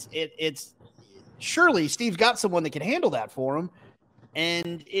 And it's surely Steve's got someone that can handle that for him.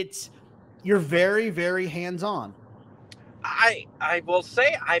 And you're very, very hands-on. I will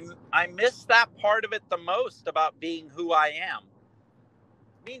say I miss that part of it the most about being who I am.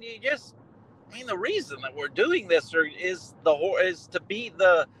 I mean, the reason that we're doing this is to be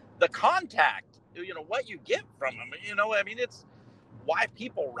the contact. What you get from them. It's why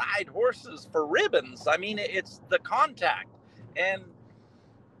people ride horses for ribbons. I mean, it's the contact. And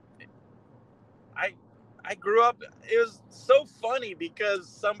I grew up, it was so funny because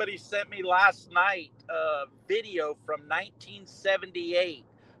somebody sent me last night a video from 1978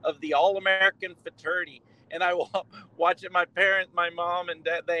 of the All-American Fraternity. And I watch it. My parents, my mom and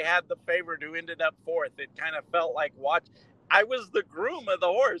dad, they had the favorite who ended up 4th. It kind of felt like I was the groom of the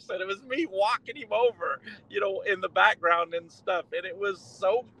horse, and it was me walking him over, in the background and stuff. And it was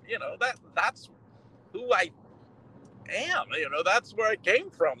so, that's who I am. That's where I came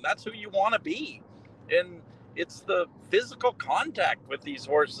from. That's who you want to be. And it's the physical contact with these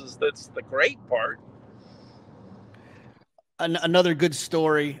horses that's the great part. Another good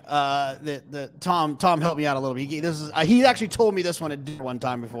story that Tom helped me out a little bit. He actually told me this one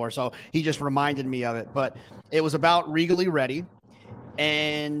time before, so he just reminded me of it. But it was about Regally Ready,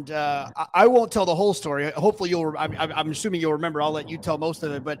 and I won't tell the whole story. Hopefully, I'm assuming you'll remember. I'll let you tell most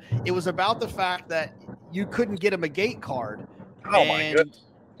of it. But it was about the fact that you couldn't get him a gate card. Oh my goodness!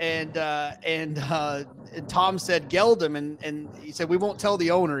 And Tom said geld him, and he said we won't tell the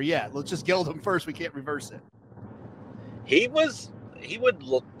owner yet. Let's just geld him first. We can't reverse it. He would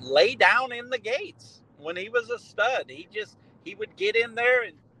lay down in the gates when he was a stud. He would get in there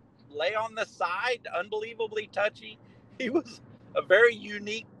and lay on the side, unbelievably touchy. He was a very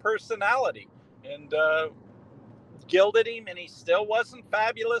unique personality, and gilded him, and he still wasn't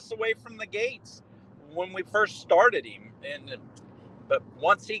fabulous away from the gates when we first started him. But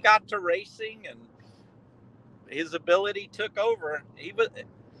once he got to racing and his ability took over, he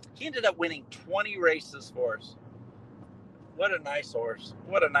ended up winning 20 races for us. What a nice horse.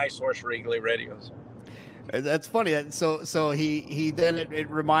 What a nice horse Regally Ready was. That's funny. So he then it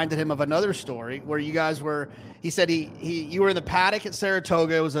reminded him of another story where you guys were, he said you were in the paddock at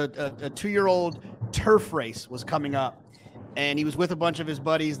Saratoga. It was a 2-year-old turf race was coming up, and he was with a bunch of his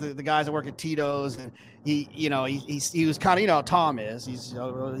buddies, the guys that work at Tito's, and he was kind of, Tom is,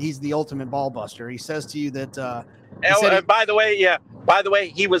 he's the ultimate ball buster. He says to you that, by the way,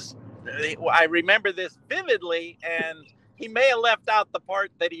 he was, I remember this vividly, and he may have left out the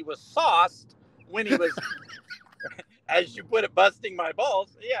part that he was sauced when he was, as you put it, busting my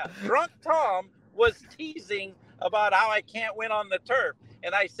balls. Yeah, drunk Tom was teasing about how I can't win on the turf.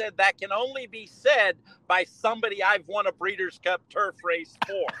 And I said, that can only be said by somebody I've won a Breeders' Cup turf race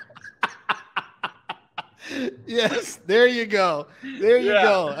for. Yes, there you go. There you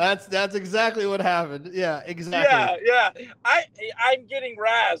go. That's exactly what happened. Yeah, exactly. Yeah. I'm getting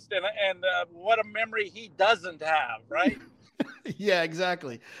razzed, and what a memory he doesn't have, right? Yeah,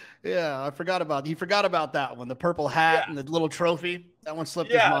 exactly. Yeah, he forgot about that one. The purple hat and the little trophy. That one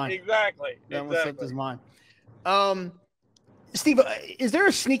slipped his mind. Exactly. That one slipped his mind. Steve, is there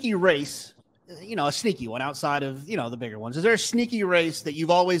a sneaky race, a sneaky one outside of, the bigger ones? Is there a sneaky race that you've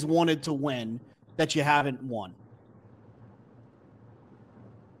always wanted to win that you haven't won?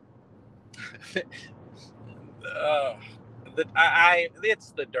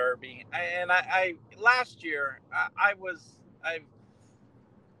 It's the Derby. Last year I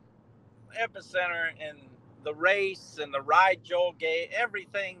Epicenter, and the race and the ride Joel gave,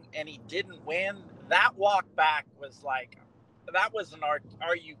 everything, and he didn't win, that walk back was like, that was an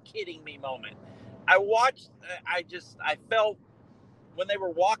are you kidding me moment. I watched, I felt when they were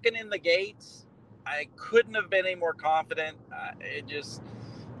walking in the gates, I couldn't have been any more confident. It's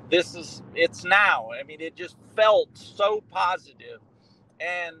now. I mean, it just felt so positive.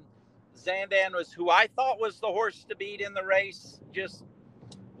 And Zandan was who I thought was the horse to beat in the race, just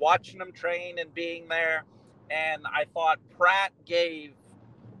watching him train and being there. And I thought Pratt gave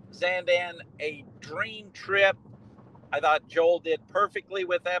Zandan a dream trip. I thought Joel did perfectly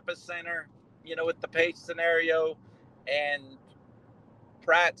with Epicenter, with the pace scenario. And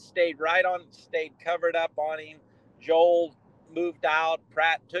Pratt stayed covered up on him. Joel moved out.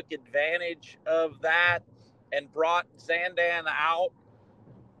 Pratt took advantage of that and brought Zandan out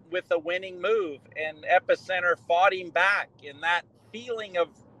with a winning move. And Epicenter fought him back. In that feeling of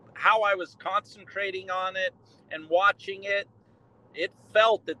how I was concentrating on it and watching it, it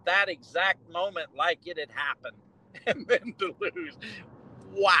felt at that exact moment like it had happened. And then to lose,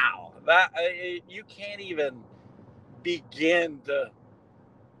 wow, you can't even begin to.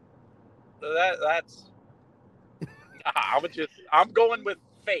 That's. I'm going with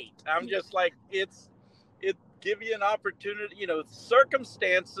fate. I'm just like it give you an opportunity.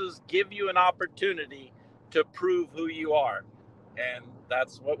 Circumstances give you an opportunity to prove who you are, and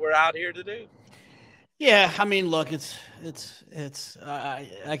that's what we're out here to do. Yeah, I mean, look, it's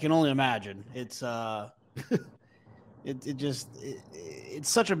I can only imagine. It's it's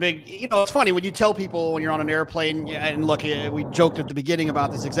such a big, it's funny when you tell people when you're on an airplane, and look, we joked at the beginning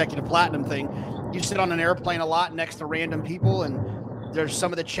about this executive platinum thing. You sit on an airplane a lot next to random people, and there's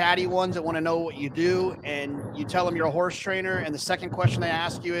some of the chatty ones that want to know what you do, and you tell them you're a horse trainer, and the second question they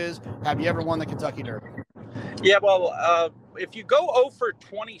ask you is, have you ever won the Kentucky Derby? Yeah, well, if you go 0 for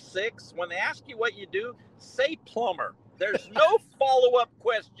 26, when they ask you what you do, say plumber. There's no follow-up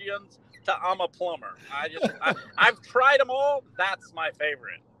questions to I'm a plumber. I've tried them all. That's my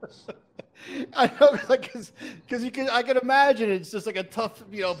favorite. I know, because I can imagine it's just like a tough,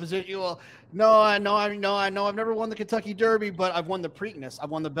 position. Well, I know. I've never won the Kentucky Derby, but I've won the Preakness. I've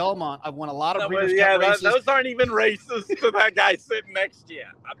won the Belmont. I've won a lot of Breeders' Cup races. Those aren't even races to that guy sitting next to you.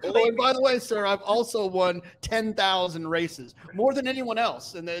 And by the way, sir, I've also won 10,000 races, more than anyone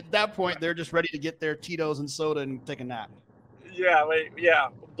else. And at that point, they're just ready to get their Tito's and soda and take a nap. Yeah.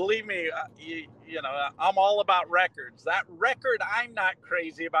 Believe me, I'm all about records. That record I'm not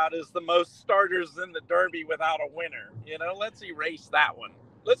crazy about is the most starters in the Derby without a winner. Let's erase that one.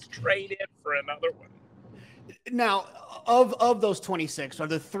 Let's trade it for another one. Now, of those 26, are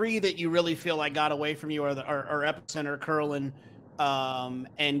the three that you really feel like got away from you are Epicenter, Curlin,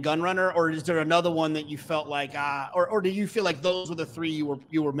 and Gunrunner, or is there another one that you felt like, or do you feel like those were the three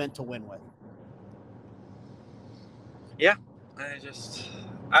you were meant to win with? Yeah, I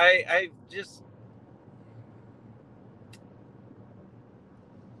just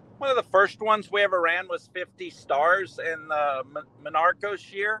one of the first ones we ever ran was 50 Stars in the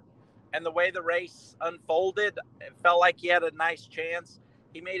Monarchos year, and the way the race unfolded, it felt like he had a nice chance.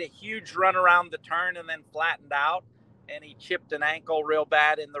 He made a huge run around the turn and then flattened out, and he chipped an ankle real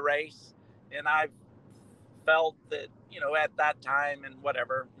bad in the race. And I felt that, at that time and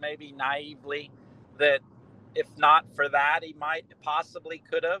whatever, maybe naively, that if not for that, he might possibly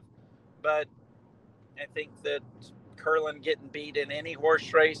could have. But I think that Curlin getting beat in any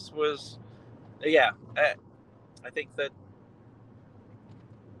horse race was, I think that,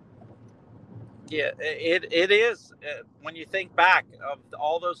 it is. When you think back of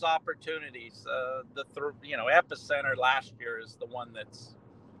all those opportunities, Epicenter last year is the one that's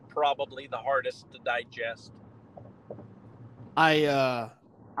probably the hardest to digest. I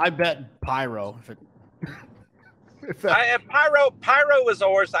bet Pyro. Pyro was a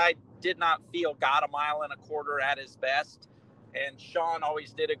horse I did not feel got 1.25 miles at his best, and Sean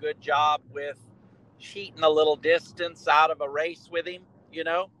always did a good job with cheating a little distance out of a race with him,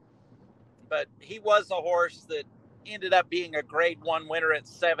 but he was a horse that ended up being a grade 1 winner at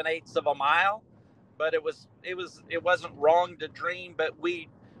 7/8 of a mile. But it wasn't wrong to dream, but we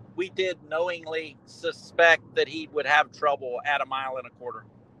did knowingly suspect that he would have trouble at 1.25 miles.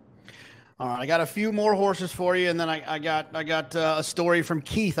 All right, I got a few more horses for you, and then I got a story from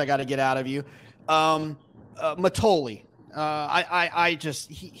Keith I got to get out of you. Matoli.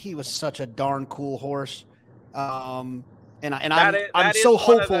 He was such a darn cool horse. I'm so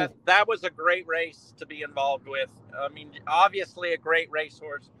hopeful. That was a great race to be involved with. I mean, obviously a great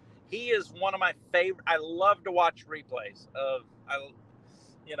racehorse. He is one of my favorite. I love to watch replays of,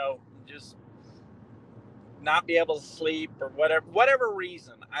 just not be able to sleep or whatever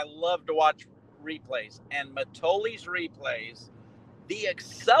reason. I love to watch replays, and Matoli's replays, the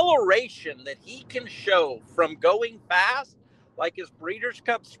acceleration that he can show from going fast, like his Breeders'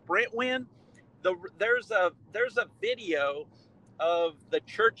 Cup Sprint win. There's a video of the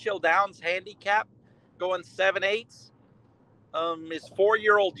Churchill Downs handicap going 7/8. His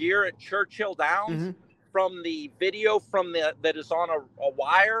 4-year-old year at Churchill Downs. Mm-hmm. From the video that is on a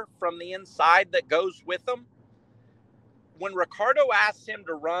wire from the inside that goes with them. When Ricardo asks him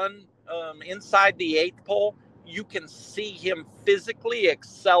to run inside the 8th pole, you can see him physically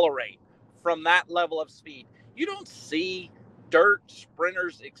accelerate from that level of speed. You don't see dirt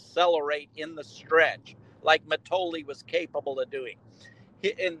sprinters accelerate in the stretch like Matoli was capable of doing.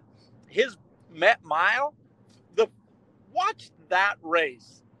 In his Met Mile, watch that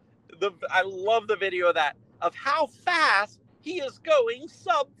race. I love the video of that, of how fast he is going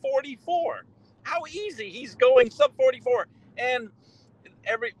sub 44. How easy he's going sub 44. And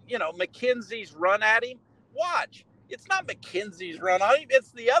McKenzie's run at him. Watch. It's not McKenzie's run on him.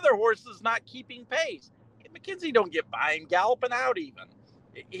 It's the other horses not keeping pace. McKenzie don't get by him galloping out even.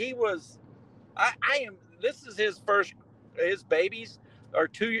 He was, this is his babies are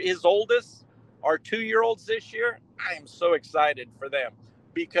his oldest are 2-year-olds this year. I am so excited for them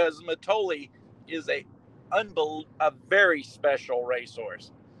because Matoli is a very special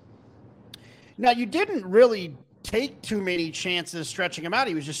racehorse. Now, you didn't really take too many chances stretching him out.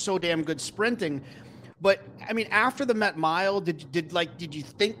 He was just so damn good sprinting. But I mean, after the Met Mile, did you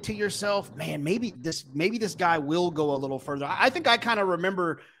think to yourself, man, maybe this guy will go a little further? I think I kind of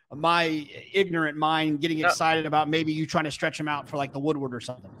remember my ignorant mind getting excited about maybe you trying to stretch him out for like the Woodward or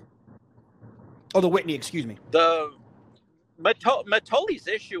something. Oh, the Whitney, excuse me. The Matoli's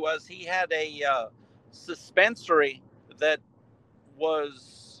issue was he had a suspensory that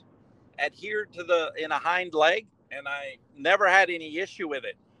was adhered in a hind leg, and I never had any issue with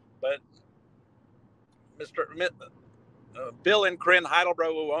it. But Bill and Corinne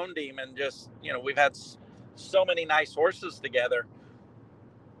Heidelbro, who owned him, and just, we've had so many nice horses together.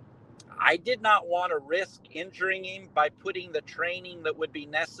 I did not want to risk injuring him by putting the training that would be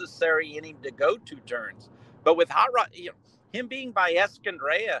necessary in him to go 2 turns. But with Hot Rod, him being by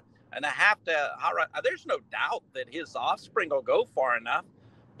Escondrea and a half to Hot Rod, there's no doubt that his offspring will go far enough.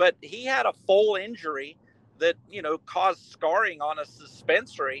 But he had a full injury that, caused scarring on a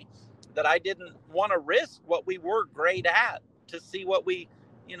suspensory that I didn't want to risk what we were great at to see what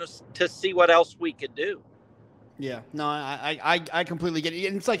else we could do. Yeah, no, I completely get it.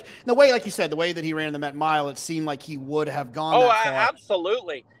 And it's like the way, like you said, the way that he ran the Met Mile, it seemed like he would have gone. Oh,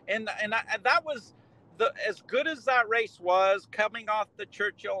 absolutely. And that was as good as that race was, coming off the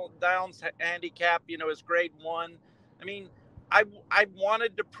Churchill Downs handicap, his grade 1. I mean, I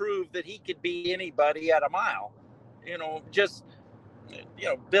wanted to prove that he could be anybody at a mile.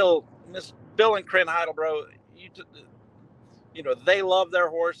 Bill and Corinne Heidelbro, they love their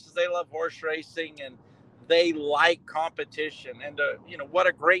horses. They love horse racing, and they like competition. And, what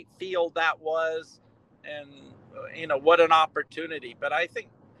a great field that was. And, what an opportunity. But I think,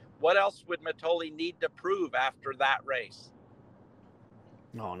 what else would Matoli need to prove after that race?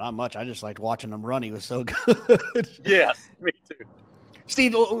 No, not much. I just liked watching him run. He was so good. Yes, me too.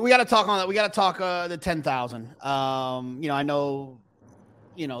 Steve, we got to talk on that. We got to talk the 10,000. I know,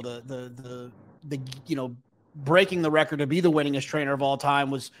 the breaking the record to be the winningest trainer of all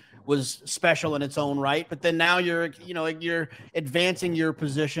time was special in its own right. But then now you're advancing your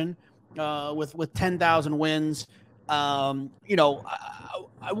position with 10,000 wins.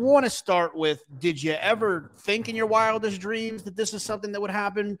 I want to start with, did you ever think in your wildest dreams that this is something that would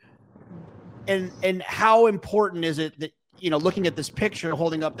happen? And how important is it that, looking at this picture,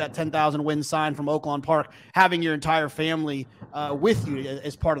 holding up that 10,000 win sign from Oaklawn Park, having your entire family with you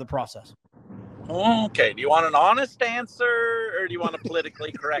as part of the process? Okay. Do you want an honest answer, or do you want a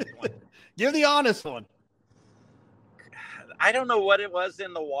politically correct one? Give the honest one. I don't know what it was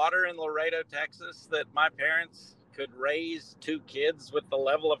in the water in Laredo, Texas, that my parents could raise 2 kids with the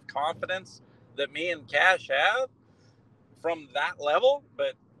level of confidence that me and Cash have from that level.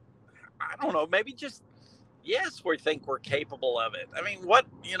 But I don't know, maybe just, yes, we think we're capable of it. I mean,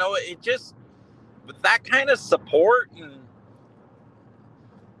 it just, with that kind of support, and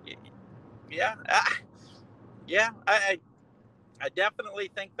I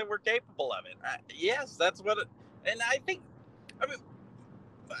definitely think that we're capable of it. Yes, that's what and I think,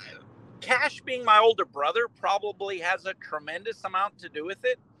 Cash being my older brother probably has a tremendous amount to do with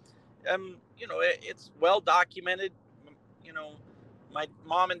it. It's well documented. My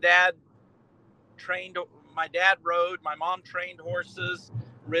mom and dad trained. My dad rode. My mom trained horses.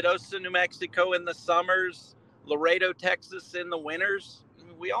 Ruidoso, New Mexico in the summers. Laredo, Texas in the winters.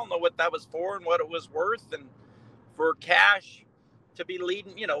 we all know what that was for and what it was worth. And for Cash to be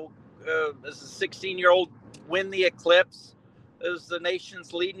leading, as a 16-year-old, win the Eclipse, as the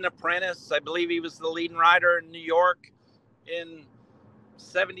nation's leading apprentice. I believe he was the leading rider in New York in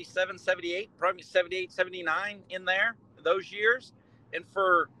 77, 78, probably 78, 79 in there, those years. And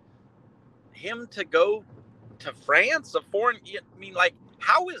for him to go to France,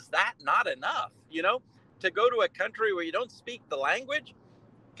 how is that not enough, to go to a country where you don't speak the language?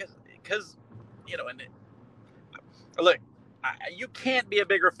 Because look, you can't be a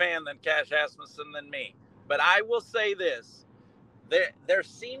bigger fan than Cash Asmussen than me. But I will say this. There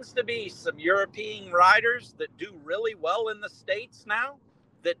seems to be some European riders that do really well in the States now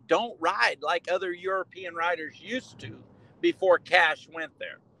that don't ride like other European riders used to before Cash went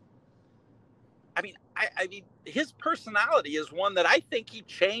there. I mean, his personality is one that I think he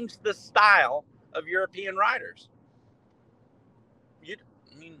changed the style of European riders.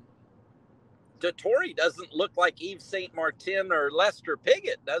 Dettori doesn't look like Yves Saint Martin or Lester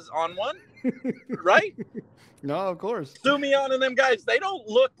Piggott does on one, right? No, of course. Sumion and them guys, they don't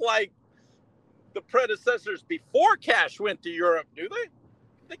look like the predecessors before Cash went to Europe, do they?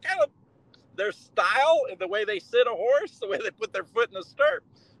 They kind of, their style and the way they sit a horse, the way they put their foot in the stirrup,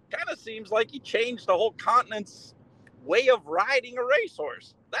 kind of seems like he changed the whole continent's way of riding a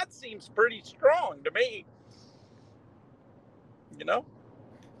racehorse. That seems pretty strong to me.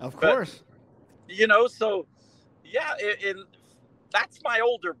 Of course. So yeah, and that's my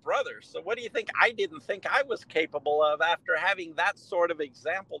older brother. So what do you think I didn't think I was capable of after having that sort of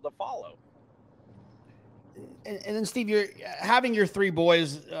example to follow? And then, Steve, you're having your three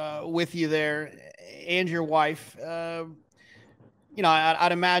boys with you there and your wife. I'd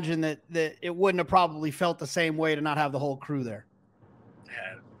imagine that it wouldn't have probably felt the same way to not have the whole crew there.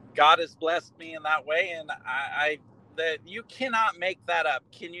 God has blessed me in that way, and that you cannot make that up,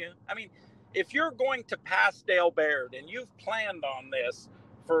 can you? I mean, if you're going to pass Dale Baird and you've planned on this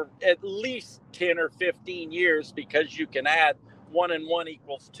for at least 10 or 15 years because you can add 1 and 1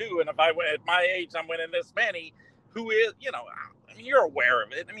 equals 2, and if I went at my age, I'm winning this many, you're aware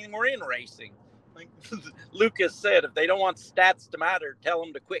of it. I mean, we're in racing. Like Lucas said, if they don't want stats to matter, tell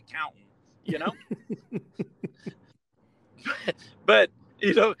them to quit counting, But,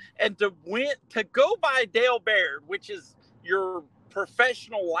 and to go by Dale Baird, which is your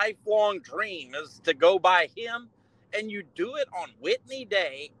professional lifelong dream, is to go by him, and you do it on Whitney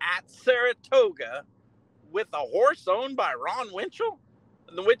Day at Saratoga with a horse owned by Ron Winchell,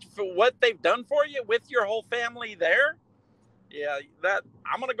 which for what they've done for you with your whole family there. Yeah, that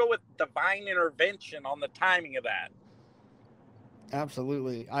I'm going to go with divine intervention on the timing of that.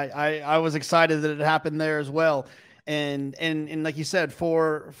 Absolutely. I was excited that it happened there as well. And like you said,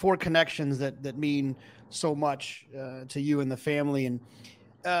 four connections that mean so much to you and the family. And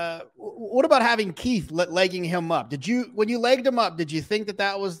what about having Keith legging him up? When you legged him up, did you think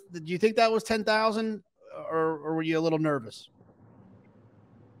that was 10,000 or were you a little nervous?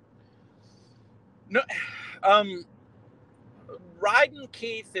 No, riding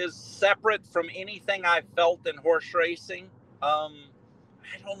Keith is separate from anything I've felt in horse racing. I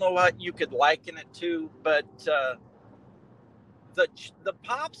don't know what you could liken it to, but the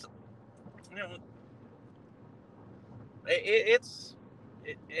pops,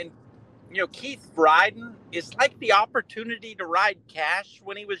 Keith riding is like the opportunity to ride Cash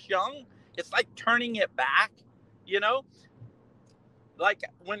when he was young. It's like turning it back, Like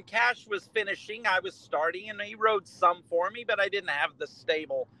when Cash was finishing, I was starting and he rode some for me, but I didn't have the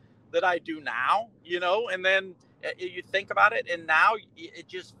stable that I do now, and then you think about it, and now it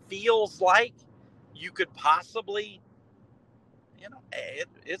just feels like you could possibly,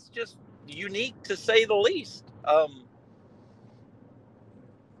 it's just unique to say the least.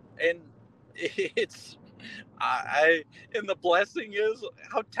 And it's, and the blessing is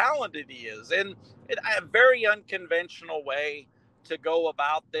how talented he is, and a very unconventional way to go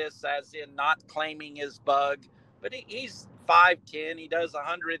about this, as in not claiming his bug, but he's 5'10", he does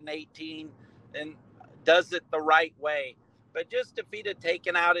 118 and does it the right way. But just if he'd have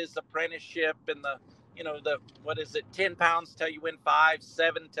taken out his apprenticeship and the 10 pounds till you win 5,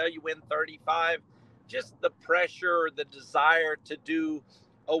 7 till you win 35, just the pressure, the desire to do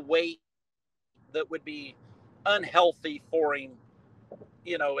a weight that would be unhealthy for him,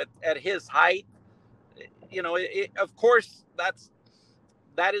 at his height, of course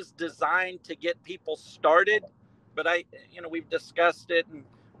that is designed to get people started, but we've discussed it, and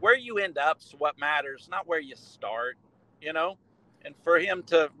where you end up's what matters, not where you start, and for him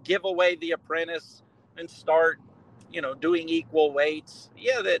to give away the apprentice and start, doing equal weights,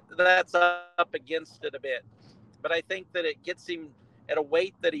 that's up against it a bit, but I think that it gets him at a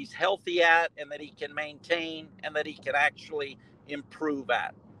weight that he's healthy at and that he can maintain and that he can actually improve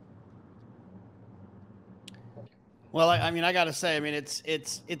at. Well, I mean, I got to say, I mean,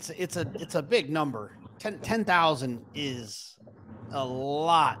 it's a big number. 10,000 is a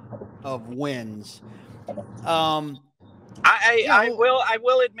lot of wins. I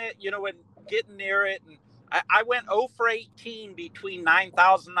will admit, when getting near it, and I went 0 for 18 between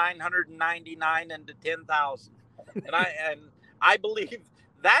 9,999 and to 10,000, and I believe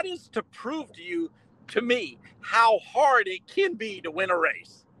that is to prove to me, how hard it can be to win a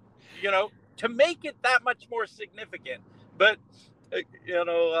race, to make it that much more significant. But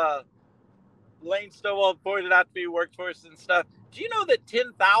Lane Stovall pointed out to me, workforce and stuff. Do you know that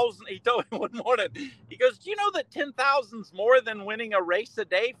 10,000, he told me one morning, he goes, do you know that 10,000 is more than winning a race a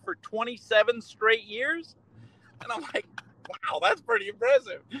day for 27 straight years? And I'm like, wow, that's pretty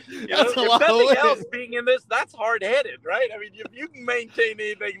impressive. That's a lot if nothing of else, being in this, that's hard-headed, right? I mean, if you can maintain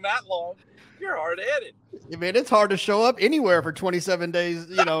anything that long, you're hard-headed. I mean, it's hard to show up anywhere for 27 days,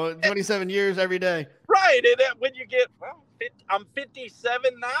 27 years every day. Right. And when you get, I'm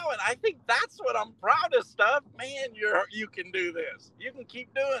 57 now, and I think that's what I'm proudest of. Man, you can do this. You can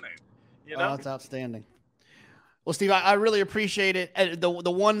keep doing it. Oh, that's outstanding. Well, Steve, I really appreciate it. And the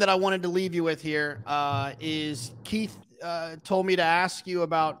one that I wanted to leave you with here is Keith told me to ask you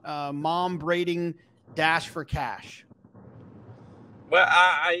about mom braiding Dash for Cash. Well,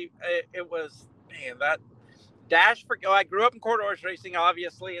 it was, man, that Dash for, I grew up in quarter horse racing,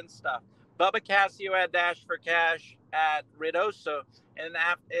 obviously, and stuff. Bubba Cassio had Dash for Cash at Ruidoso, and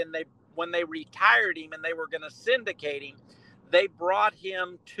when they retired him and they were going to syndicate him, they brought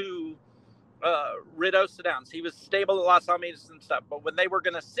him to Ruidoso Downs. He was stable at Las Almeidas and stuff, but when they were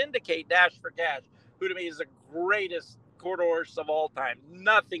going to syndicate Dash for Cash, who to me is the greatest quarter horse of all time,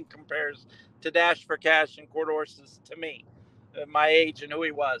 nothing compares to Dash for Cash and quarter horses to me, my age and who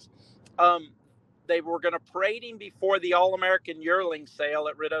he was. They were going to parade him before the All-American Yearling sale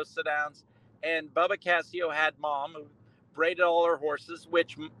at Ruidoso Downs, and Bubba Cassio had mom, who braided all her horses,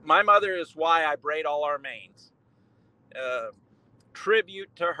 which my mother is why I braid all our manes.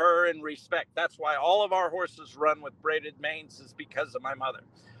 Tribute to her and respect. That's why all of our horses run with braided manes, is because of my mother.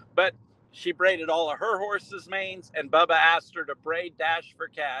 But she braided all of her horses' manes, and Bubba asked her to braid Dash for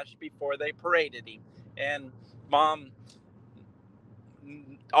Cash before they paraded him. And mom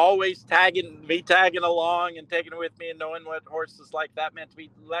always tagging along and taking it with me, and knowing what horses like that meant to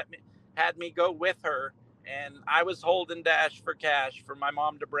me, had me go with her. And I was holding Dash for Cash for my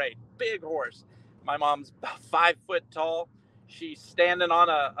mom to braid. Big horse. My mom's about 5 foot tall. She's standing on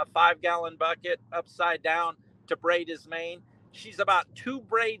a 5-gallon bucket upside down to braid his mane. She's about 2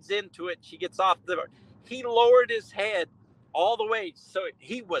 braids into it. She gets off he lowered his head all the way. So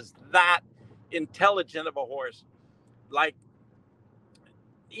he was that intelligent of a horse. Like,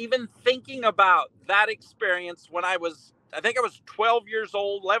 even thinking about that experience when I think I was 12 years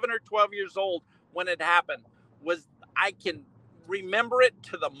old, 11 or 12 years old when it happened, I can remember it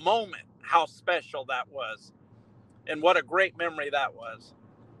to the moment how special that was and what a great memory that was.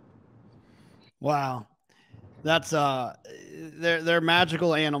 Wow. That's they're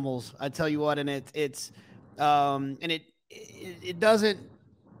magical animals, I tell you what, and it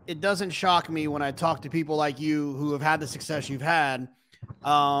doesn't shock me when I talk to people like you who have had the success you've had,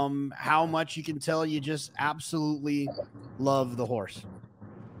 how much you can tell you just absolutely love the horse.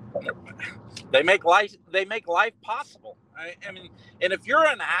 They make life possible. I mean, and if you're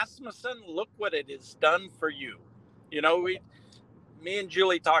an Asmussen, look what it has done for you. Me and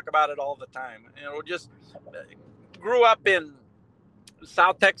Julie talk about it all the time. Just grew up in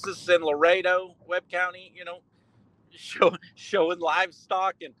South Texas in Laredo, Webb County, showing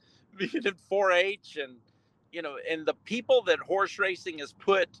livestock and being in 4-H, and and the people that horse racing has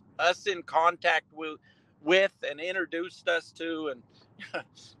put us in contact with and introduced us to, and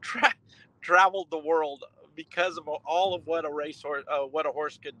traveled the world because of all of what a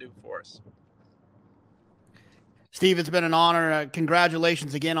horse could do for us. Steve, it's been an honor.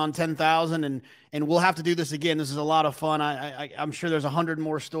 Congratulations again on 10,000, and we'll have to do this again. This is a lot of fun. I'm sure there's 100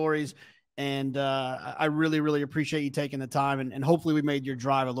 more stories, and I really, really appreciate you taking the time, and hopefully we made your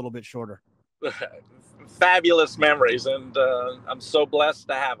drive a little bit shorter. Fabulous memories, and I'm so blessed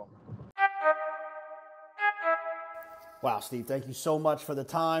to have them. Wow, Steve, thank you so much for the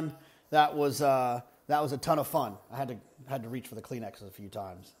time. That was a ton of fun. I had to reach for the Kleenexes a few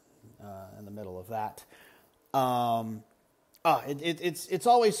times in the middle of that. It's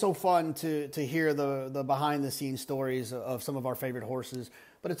always so fun to hear the behind the scenes stories of some of our favorite horses,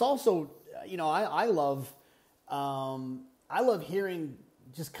 but it's also, I love hearing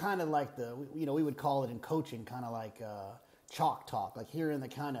just kind of like we would call it in coaching, kind of like chalk talk, like hearing the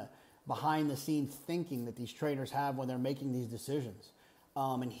kind of behind the scenes thinking that these trainers have when they're making these decisions.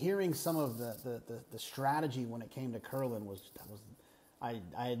 And hearing some of the strategy when it came to Curlin I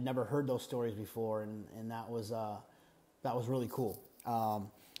had never heard those stories before, and that was really cool.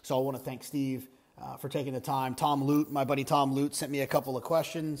 So I want to thank Steve for taking the time. Tom Lute, my buddy Tom Lute, sent me a couple of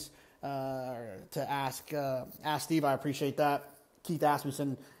questions to ask Steve. I appreciate that. Keith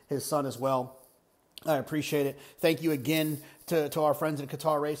Asmussen, his son as well. I appreciate it. Thank you again to our friends at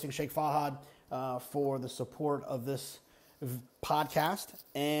Qatar Racing, Sheikh Fahad, for the support of this podcast.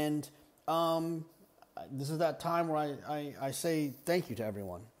 And this is that time where I say thank you to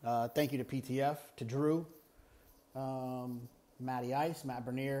everyone. Thank you to PTF, to Drew, Matty Ice, Matt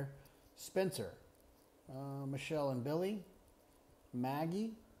Bernier, Spencer, Michelle and Billy,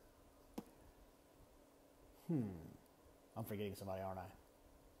 Maggie. I'm forgetting somebody, aren't I?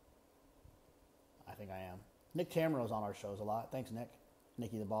 I think I am. Nick Tamaro's on our shows a lot. Thanks, Nick.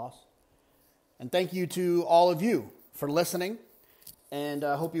 Nikki the boss. And thank you to all of you for listening. And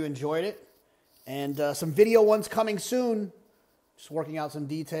I hope you enjoyed it. And some video ones coming soon. Just working out some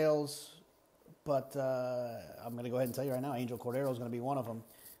details. But I'm going to go ahead and tell you right now, Angel Cordero is going to be one of them.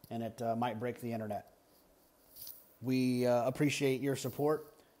 And it might break the internet. We appreciate your support.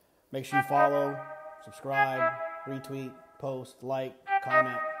 Make sure you follow, subscribe, retweet, post, like,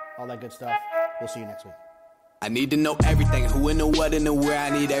 comment, all that good stuff. We'll see you next week. I need to know everything, who and the what and the where,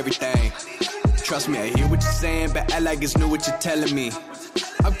 I need everything. Trust me, I hear what you're saying, but act like it's new what you're telling me.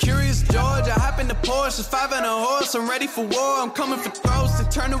 I'm curious, George, I hop in the Porsche, it's 5 and a horse, I'm ready for war, I'm coming for throats, to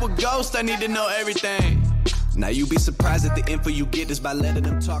turn to a ghost, I need to know everything. Now you be surprised at the info you get is by letting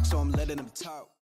them talk, so I'm letting them talk.